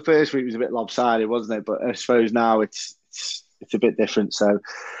first week was a bit lopsided, wasn't it? But I suppose now it's a bit different. So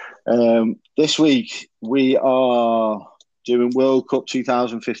this week we are doing World Cup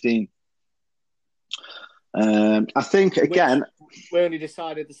 2015. I think again, we only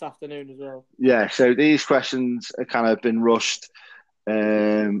decided this afternoon as well. Yeah, so these questions are kind of been rushed.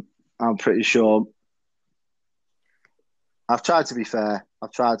 I'm pretty sure. I've tried to be fair.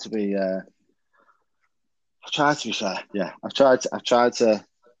 I've tried to be fair. Yeah, I've tried to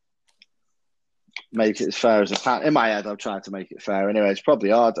make it as fair as I can. In my head, I've tried to make it fair. Anyway, it's probably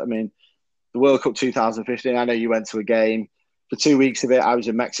hard. I mean, the World Cup 2015. I know you went to a game for 2 weeks of it. I was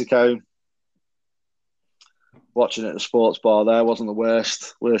in Mexico, watching it at the sports bar. There wasn't the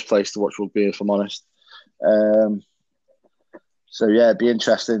worst place to watch rugby, if I'm honest. So yeah, it'd be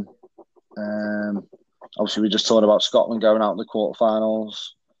interesting. Obviously, we just talked about Scotland going out in the quarterfinals.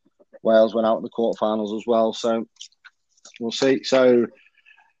 Wales went out in the quarterfinals as well. So we'll see. So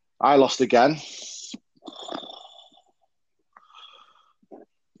I lost again.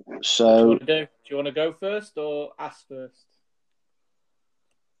 So what do you want to go first or ask first?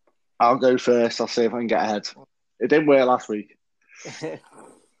 I'll go first. I'll see if I can get ahead. It didn't work last week.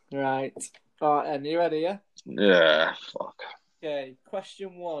 Right. All right, and you ready, yeah? Yeah, fuck. Okay,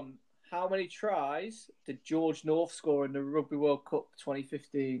 question 1. How many tries did George North score in the Rugby World Cup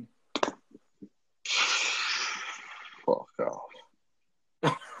 2015? Fuck off.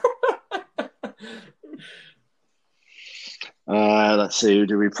 Let's see, who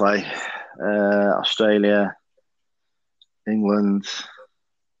do we play? Australia, England,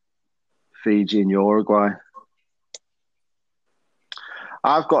 Fiji and Uruguay.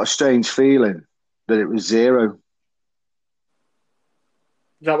 I've got a strange feeling that it was 0.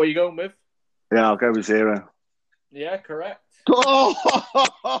 Is that what you're going with? Yeah, I'll go with 0. Yeah, correct.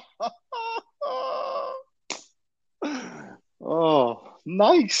 Oh,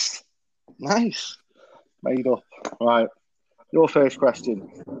 nice. Nice. Made up. Right. Your first question.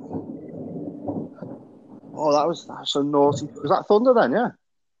 Oh, that was so naughty. Was that Thunder then? Yeah.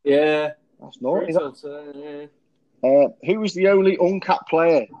 Yeah. That's naughty. Yeah. Who was the only uncapped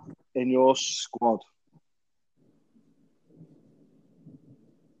player in your squad?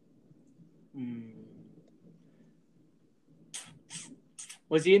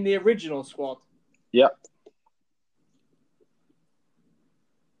 Was he in the original squad? Yep.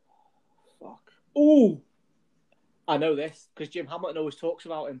 Fuck. Ooh. I know this because Jim Hamilton always talks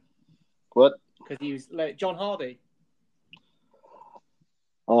about him. What? Because he was like John Hardy.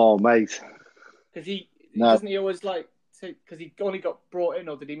 Oh, mate. Because doesn't he always like because he only got brought in,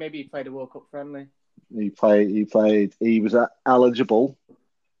 or did he maybe played a World Cup friendly? He played. He was eligible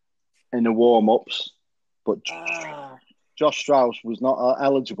in the warm-ups, but Josh Strauss was not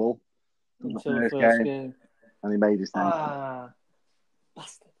eligible until the first game, and he made his name.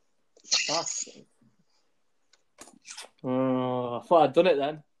 Bastard. Oh, I thought I'd done it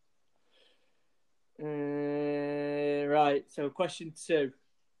then. Right, so question 2.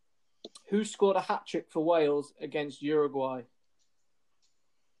 Who scored a hat-trick for Wales against Uruguay?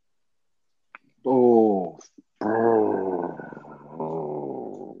 Oh.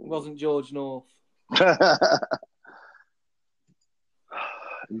 It wasn't George North.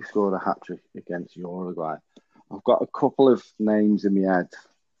 Who scored a hat-trick against Uruguay? I've got a couple of names in my head.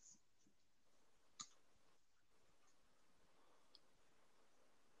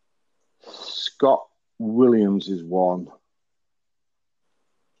 Scott Williams is one.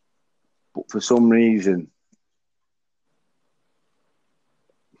 But for some reason,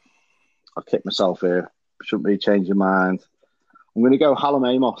 I'll kick myself here. Shouldn't really change your mind. I'm going to go Hallam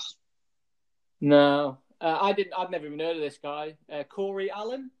Amos. No, I didn't. I'd never even heard of this guy. Corey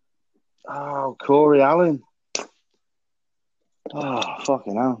Allen. Oh, Corey Allen. Oh,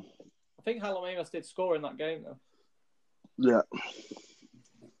 fucking hell. I think Hallam did score in that game, though. Yeah.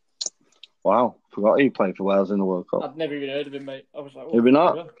 Wow, forgot he played for Wales in the World Cup. I'd never even heard of him, mate. I was like, maybe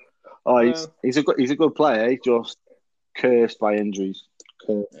not. Yeah. Oh, he's a good player. He's just cursed by injuries.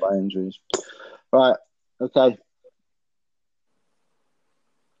 Right. Okay.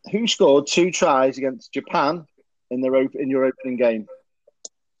 Who scored 2 tries against Japan in your opening game?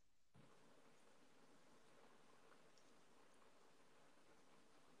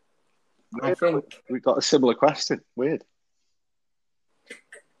 I think we've got a similar question. Weird.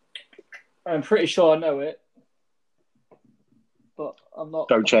 I'm pretty sure I know it, but I'm not.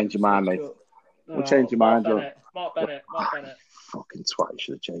 Don't change your mind, mate. Sure. We'll change your mind. Mark Bennett. Fucking twat! You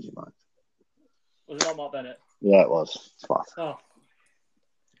should have changed your mind. Was it not Mark Bennett? Yeah, it was. Twat. Oh.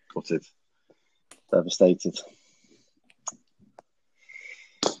 Gutted. Devastated.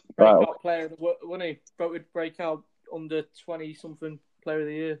 Breakout player, wasn't he? Voted breakout under 20-something player of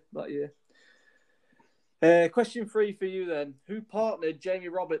the year that year. Question 3 for you then. Who partnered Jamie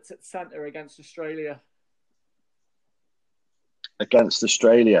Roberts at centre against Australia? Against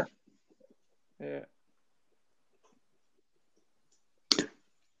Australia? Yeah.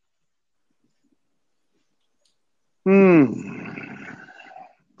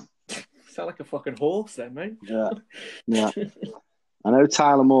 Sound like a fucking horse then, mate. Yeah. I know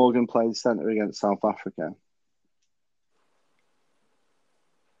Tyler Morgan played centre against South Africa.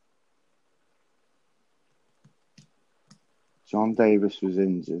 John Davis was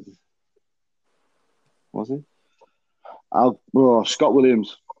injured. Was he? Scott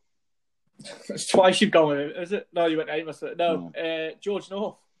Williams. It's twice you've gone with him, is it? No, you went Amos. No, George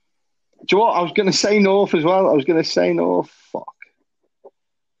North. Do you know what? I was going to say North as well. Fuck.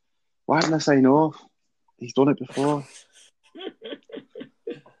 Why didn't I say North? He's done it before.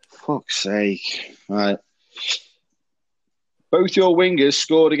 Fuck's sake. Right. Both your wingers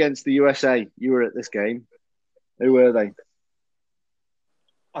scored against the USA. You were at this game. Who were they?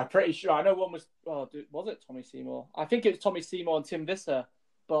 I'm pretty sure. I know one was... Oh, was it Tommy Seymour? I think it was Tommy Seymour and Tim Visser.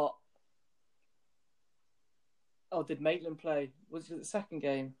 But... Oh, did Maitland play? Was it the second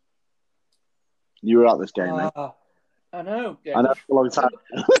game? You were at this game, mate. I know. Yeah. I know for a long time.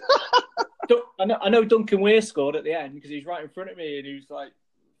 I know Duncan Weir scored at the end because he was right in front of me and he was like,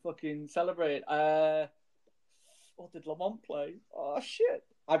 fucking celebrate. What did Lamont play? Oh, shit.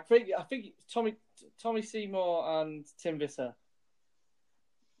 I think Tommy Seymour and Tim Visser.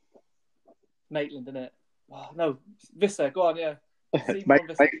 Maitland, isn't it? Oh, no, Visser. Go on, yeah.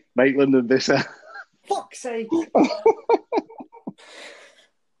 Maitland and Visser. Fuck's sake.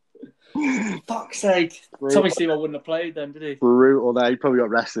 Fuck's sake. Tommy Seymour wouldn't have played then, did he? Brutal there. He probably got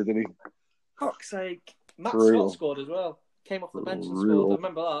rested, didn't he? Fuck's sake. Matt Scott scored as well. Came off the bench and scored. I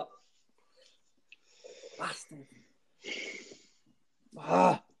remember that. Bastard.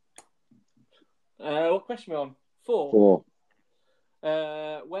 What question are we on? 4.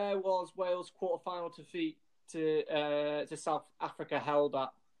 Where was Wales' quarter-final defeat to South Africa held at?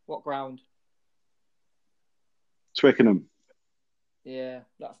 What ground? Twickenham. Yeah,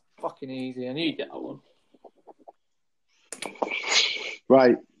 that's fucking easy. I knew you'd get that one.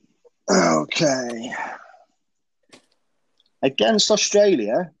 Right. Okay. Against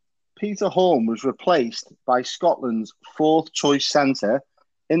Australia, Peter Horn was replaced by Scotland's 4th choice centre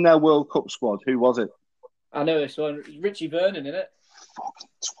in their World Cup squad. Who was it? I know this one. Richie Vernon, innit? Fucking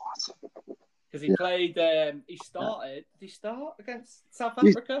twat. Because he played, he started. Did he start against South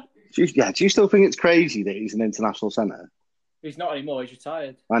Africa? Do you still think it's crazy that he's an international centre? He's not anymore. He's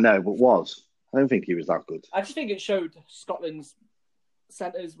retired. I know, but was. I don't think he was that good. I just think it showed Scotland's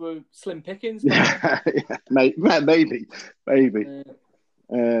centres were slim pickings. Maybe.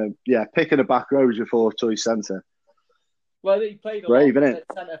 Picking a back row as your 4th choice centre. Well, he played a brave, lot innit?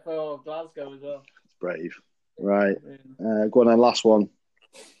 Centre for Glasgow as well. It's brave. Right. Go on then, last one.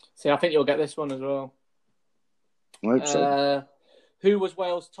 See, I think you'll get this one as well. I hope so. Who was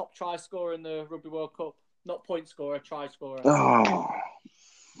Wales' top try scorer in the Rugby World Cup? Not point scorer, try scorer. Oh,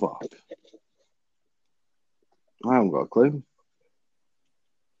 fuck. I haven't got a clue.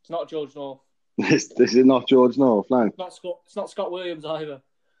 It's not George North. This is not George North, no. It's not Scott Williams either.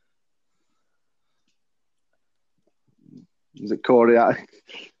 Is it Corey?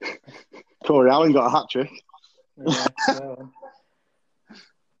 Corey Allen got a hat-trick.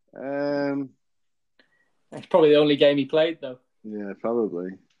 It's probably the only game he played, though. Yeah,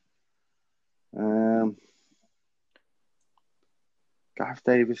 probably. Gareth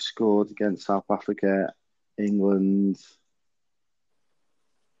Davis scored against South Africa, England.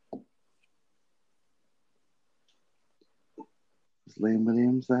 Was Liam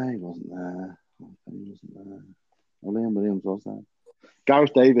Williams there? He wasn't there. Liam Williams was there.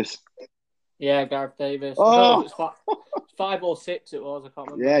 Gareth Davis. Yeah, Gareth Davis. I don't know Oh, if it's 5 or 6. It was. I can't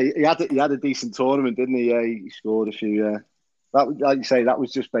remember. yeah, he had a decent tournament, didn't he? Yeah, he scored a few. Yeah, like you say, that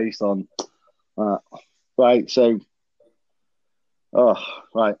was just based on. Right, so, oh,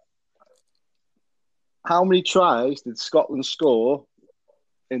 right. How many tries did Scotland score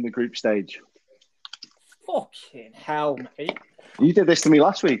in the group stage? Fucking hell, mate. You did this to me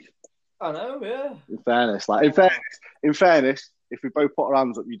last week. I know, yeah. In fairness, if we both put our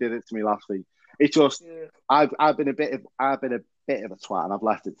hands up, you did it to me last week. It's just I've been a bit of a twat, and I've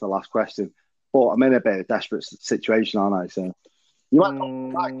left it to the last question. But I'm in a bit of a desperate situation, aren't I? So you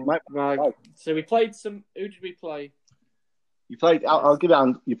might. Right. So we played some. Who did we play? You played. I'll give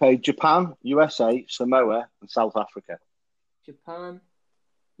it. You played Japan, USA, Samoa, and South Africa. Japan,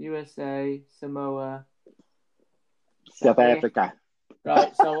 USA, Samoa, South Africa.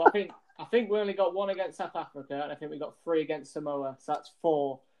 Right. So I think we only got 1 against South Africa, and I think we got 3 against Samoa. So that's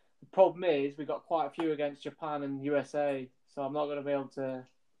 4. The problem is we got quite a few against Japan and USA, so I'm not going to be able to.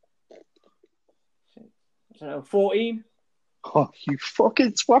 I don't know, 14. Oh, you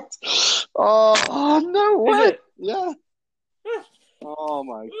fucking twat! Oh no way! Is it? Yeah. Oh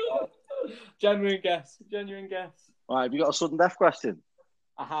my god! Genuine guess. All right, have you got a sudden death question?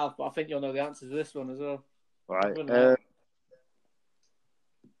 I have, but I think you'll know the answer to this one as well. All right.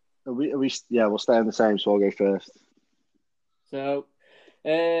 We'll stay on the same, so I'll go first. So,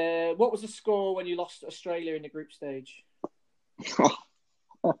 what was the score when you lost Australia in the group stage?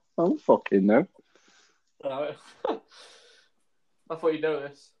 I don't fucking know. I thought you'd know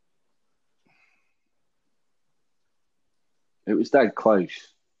this. It was dead close.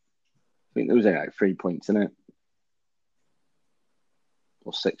 I think there was like 3 points in it.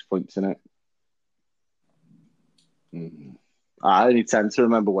 Or 6 points in it. I only tend to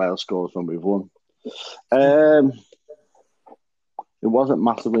remember Wales scores when we've won. It wasn't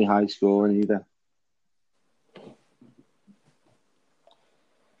massively high scoring either.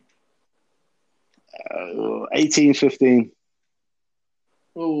 18-15.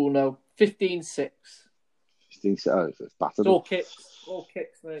 Oh no, 15-6. 15-6. Oh, it's battered All us.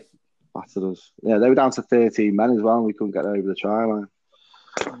 kicks, mate. Battered us. Yeah, they were down to 13 men as well, and we couldn't get over the try line.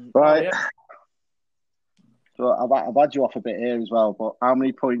 Right. Yeah. So I've had you off a bit here as well, but how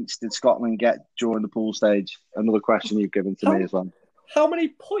many points did Scotland get during the pool stage? Another question you've given to me as well. How many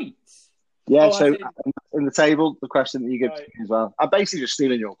points? Yeah, in the table, the question that you give to me as well. I'm basically just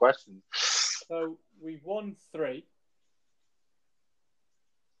stealing your question. So we've won 3.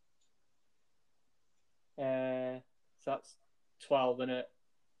 So that's 12, innit?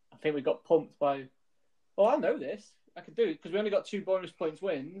 I think we got pumped by. Oh, I know this. I could do it because we only got 2 bonus points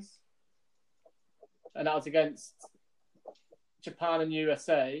wins, and that was against Japan and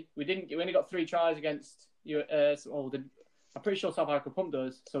USA. We only got 3 tries against US. I'm pretty sure South Africa pumped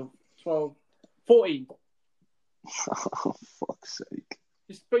us. So 12, 14. Oh, fuck's sake!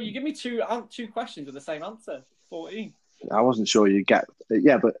 But you give me two questions with the same answer. 14. I wasn't sure you'd get.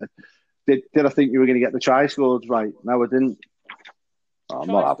 Yeah, but did I think you were going to get the try scores right? No, I didn't. Oh, I'm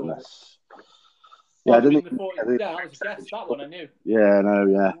not having this. Yeah, I didn't. That was a guess. That one I knew. Yeah, no,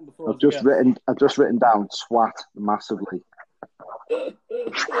 yeah. I've just written down swat massively.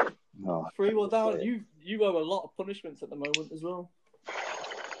 3-1 down. You owe a lot of punishments at the moment as well.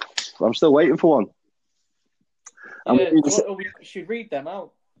 I'm still waiting for one. Yeah, we should read them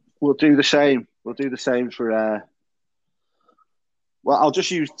out. We'll do the same. We'll do the same for. Well, I'll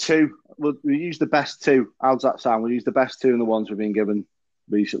just use 2. We'll use the best 2. How's that sound? We'll use the best 2 and the ones we've been given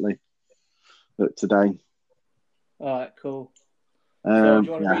recently. Today. All right, cool. So do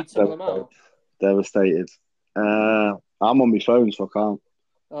you want to read some of them out? Devastated. I'm on my phone, so I can't.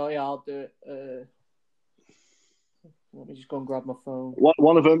 Oh yeah, I'll do it. Let me just go and grab my phone.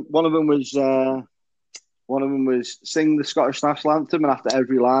 One of them was sing the Scottish national anthem, and after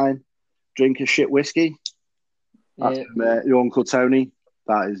every line, drink a shit whiskey. That's from your Uncle Tony.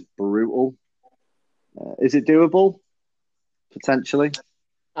 That is brutal. Is it doable? Potentially.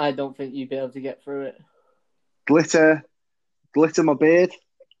 I don't think you'd be able to get through it. Glitter my beard.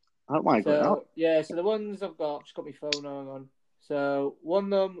 I don't mind going out. Yeah, so the ones I've just got my phone on. So one of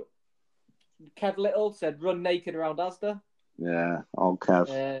them, Kev Little said, run naked around Asda. Yeah, old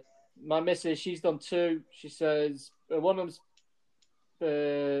Kev. My missus, she's done 2. She says, one of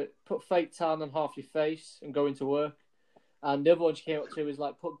them's put fake tan on half your face and go into work. And the other one she came up to was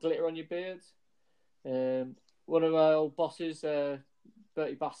like, put glitter on your beard. One of my old bosses,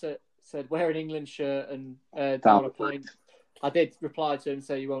 Bertie Bassett, said, wear an England shirt and down a pint. I did reply to him and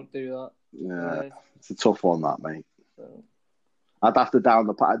say, you won't do that. Yeah, it's a tough one, that, mate. So. I'd have to down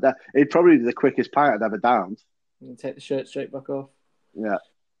the pint. It'd probably be the quickest pint I'd ever downed. And take the shirt straight back off. Yeah.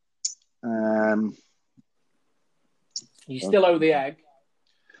 You still owe the egg.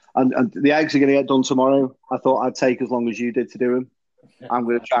 And the eggs are going to get done tomorrow. I thought I'd take as long as you did to do them. I'm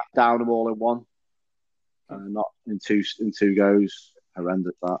going to try and down them all in one, not in two goes.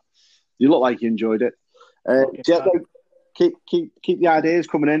 Horrendous that. You look like you enjoyed it. Keep the ideas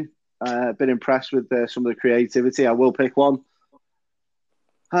coming in. Been impressed with some of the creativity. I will pick one,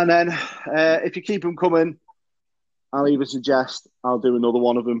 and then if you keep them coming, I'll even suggest I'll do another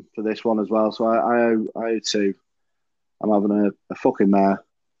one of them for this one as well. So I owe two. I'm having a fucking mare.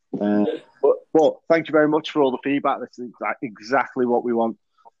 But thank you very much for all the feedback. That's exactly what we want.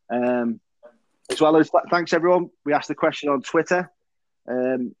 As well as thanks everyone. We asked the question on Twitter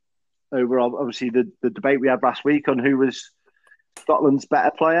over obviously the debate we had last week on who was Scotland's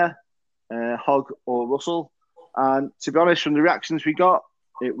better player, Hogg or Russell. And to be honest, from the reactions we got,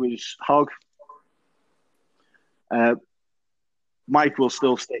 it was Hogg. Mike will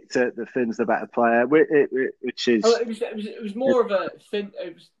still stick to the Finn's the better player, which is. Oh, it was more of a Finn.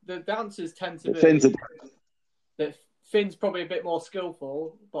 It was, the answers tend to be that Finn's probably a bit more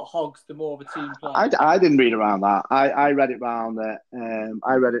skillful, but Hogg's the more of a team player. I didn't read around that. I read it round.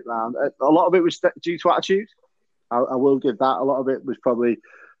 I read it round. A lot of it was due to attitude. I will give that. A lot of it was probably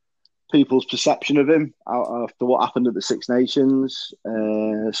people's perception of him after what happened at the Six Nations.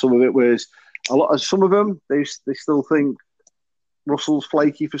 Some of it was some of them. They still think Russell's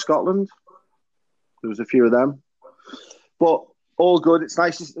flaky for Scotland. There was a few of them, but all good. It's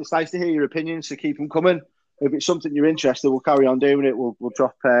nice to hear your opinions. So keep them coming. If it's something you're interested, we'll carry on doing it. We'll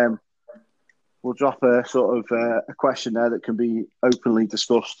drop a sort of a question there that can be openly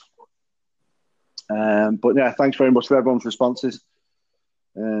discussed. But yeah, thanks very much for everyone's responses.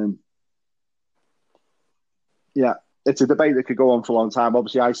 Yeah, it's a debate that could go on for a long time.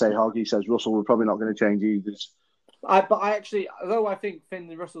 Obviously, I say Hogg, he says Russell. We're probably not going to change either. But I actually, although I think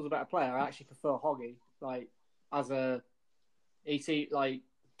Finn Russell's a better player, I actually prefer Hoggy. Like as a ET, like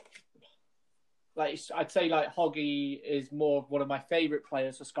I'd say like Hoggy is more one of my favourite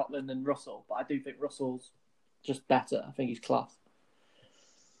players for Scotland than Russell. But I do think Russell's just better. I think he's class.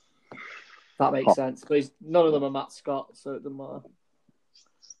 That makes sense. But none of them are Matt Scott, so it doesn't matter.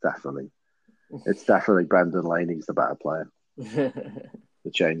 It's definitely Brendan Lane. He's the better player. The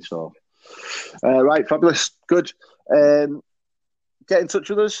chainsaw. Right, fabulous, good. Get in touch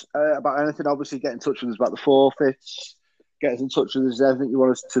with us about anything. Obviously, get in touch with us about the forfeits. Get in touch with us anything you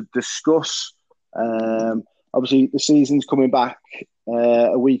want us to discuss. Obviously, the season's coming back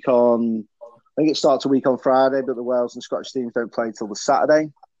a week on. I think it starts a week on Friday, but the Wales and Scottish teams don't play till the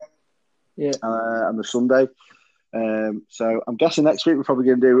Saturday. Yeah, and the Sunday. So I'm guessing next week we're probably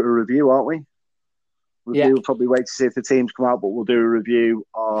going to do a review, aren't we? We'll probably wait to see if the teams come out, but we'll do a review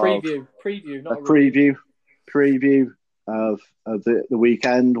of preview, not a preview of the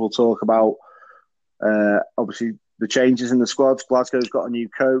weekend. We'll talk about obviously the changes in the squads. Glasgow's got a new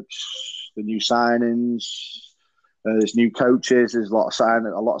coach, the new signings. There's new coaches. There's a lot of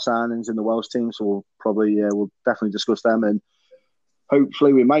signings in the Welsh team, so we'll probably we'll definitely discuss them, and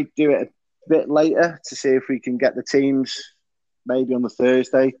hopefully we might do it a bit later to see if we can get the teams. Maybe on the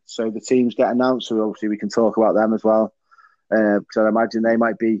Thursday, so the teams get announced. So obviously we can talk about them as well, because I imagine they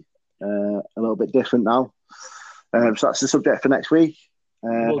might be a little bit different now. So that's the subject for next week.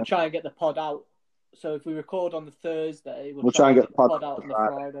 We'll try and get the pod out. So if we record on the Thursday, we'll try and get the pod out on the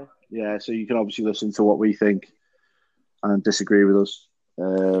Friday. Yeah, so you can obviously listen to what we think and disagree with us,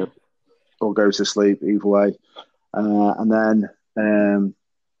 or go to sleep either way, and then.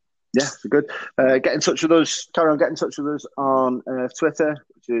 Yeah, so good. Get in touch with us. Carry on getting in touch with us on Twitter,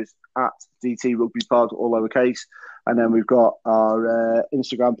 which is at DT Rugby Pod, all lowercase. And then we've got our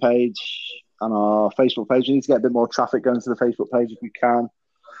Instagram page and our Facebook page. We need to get a bit more traffic going to the Facebook page if we can.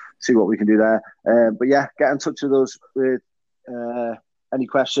 See what we can do there. But yeah, get in touch with us with any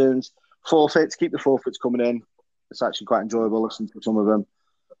questions. Forfeits, keep the forfeits coming in. It's actually quite enjoyable listening to some of them.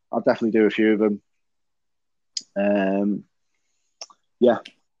 I'll definitely do a few of them. Yeah.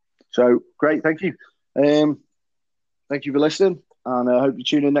 So, great, thank you. Thank you for listening, and I hope you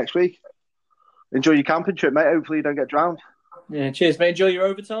tune in next week. Enjoy your camping trip, mate. Hopefully you don't get drowned. Yeah, cheers, mate. Enjoy your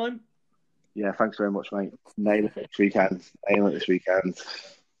overtime. Yeah, thanks very much, mate. Nail it this weekend.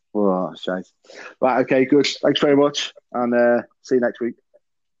 Oh, shite. Right, okay, good. Thanks very much, and see you next week.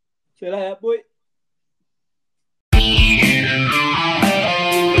 See you later, boy.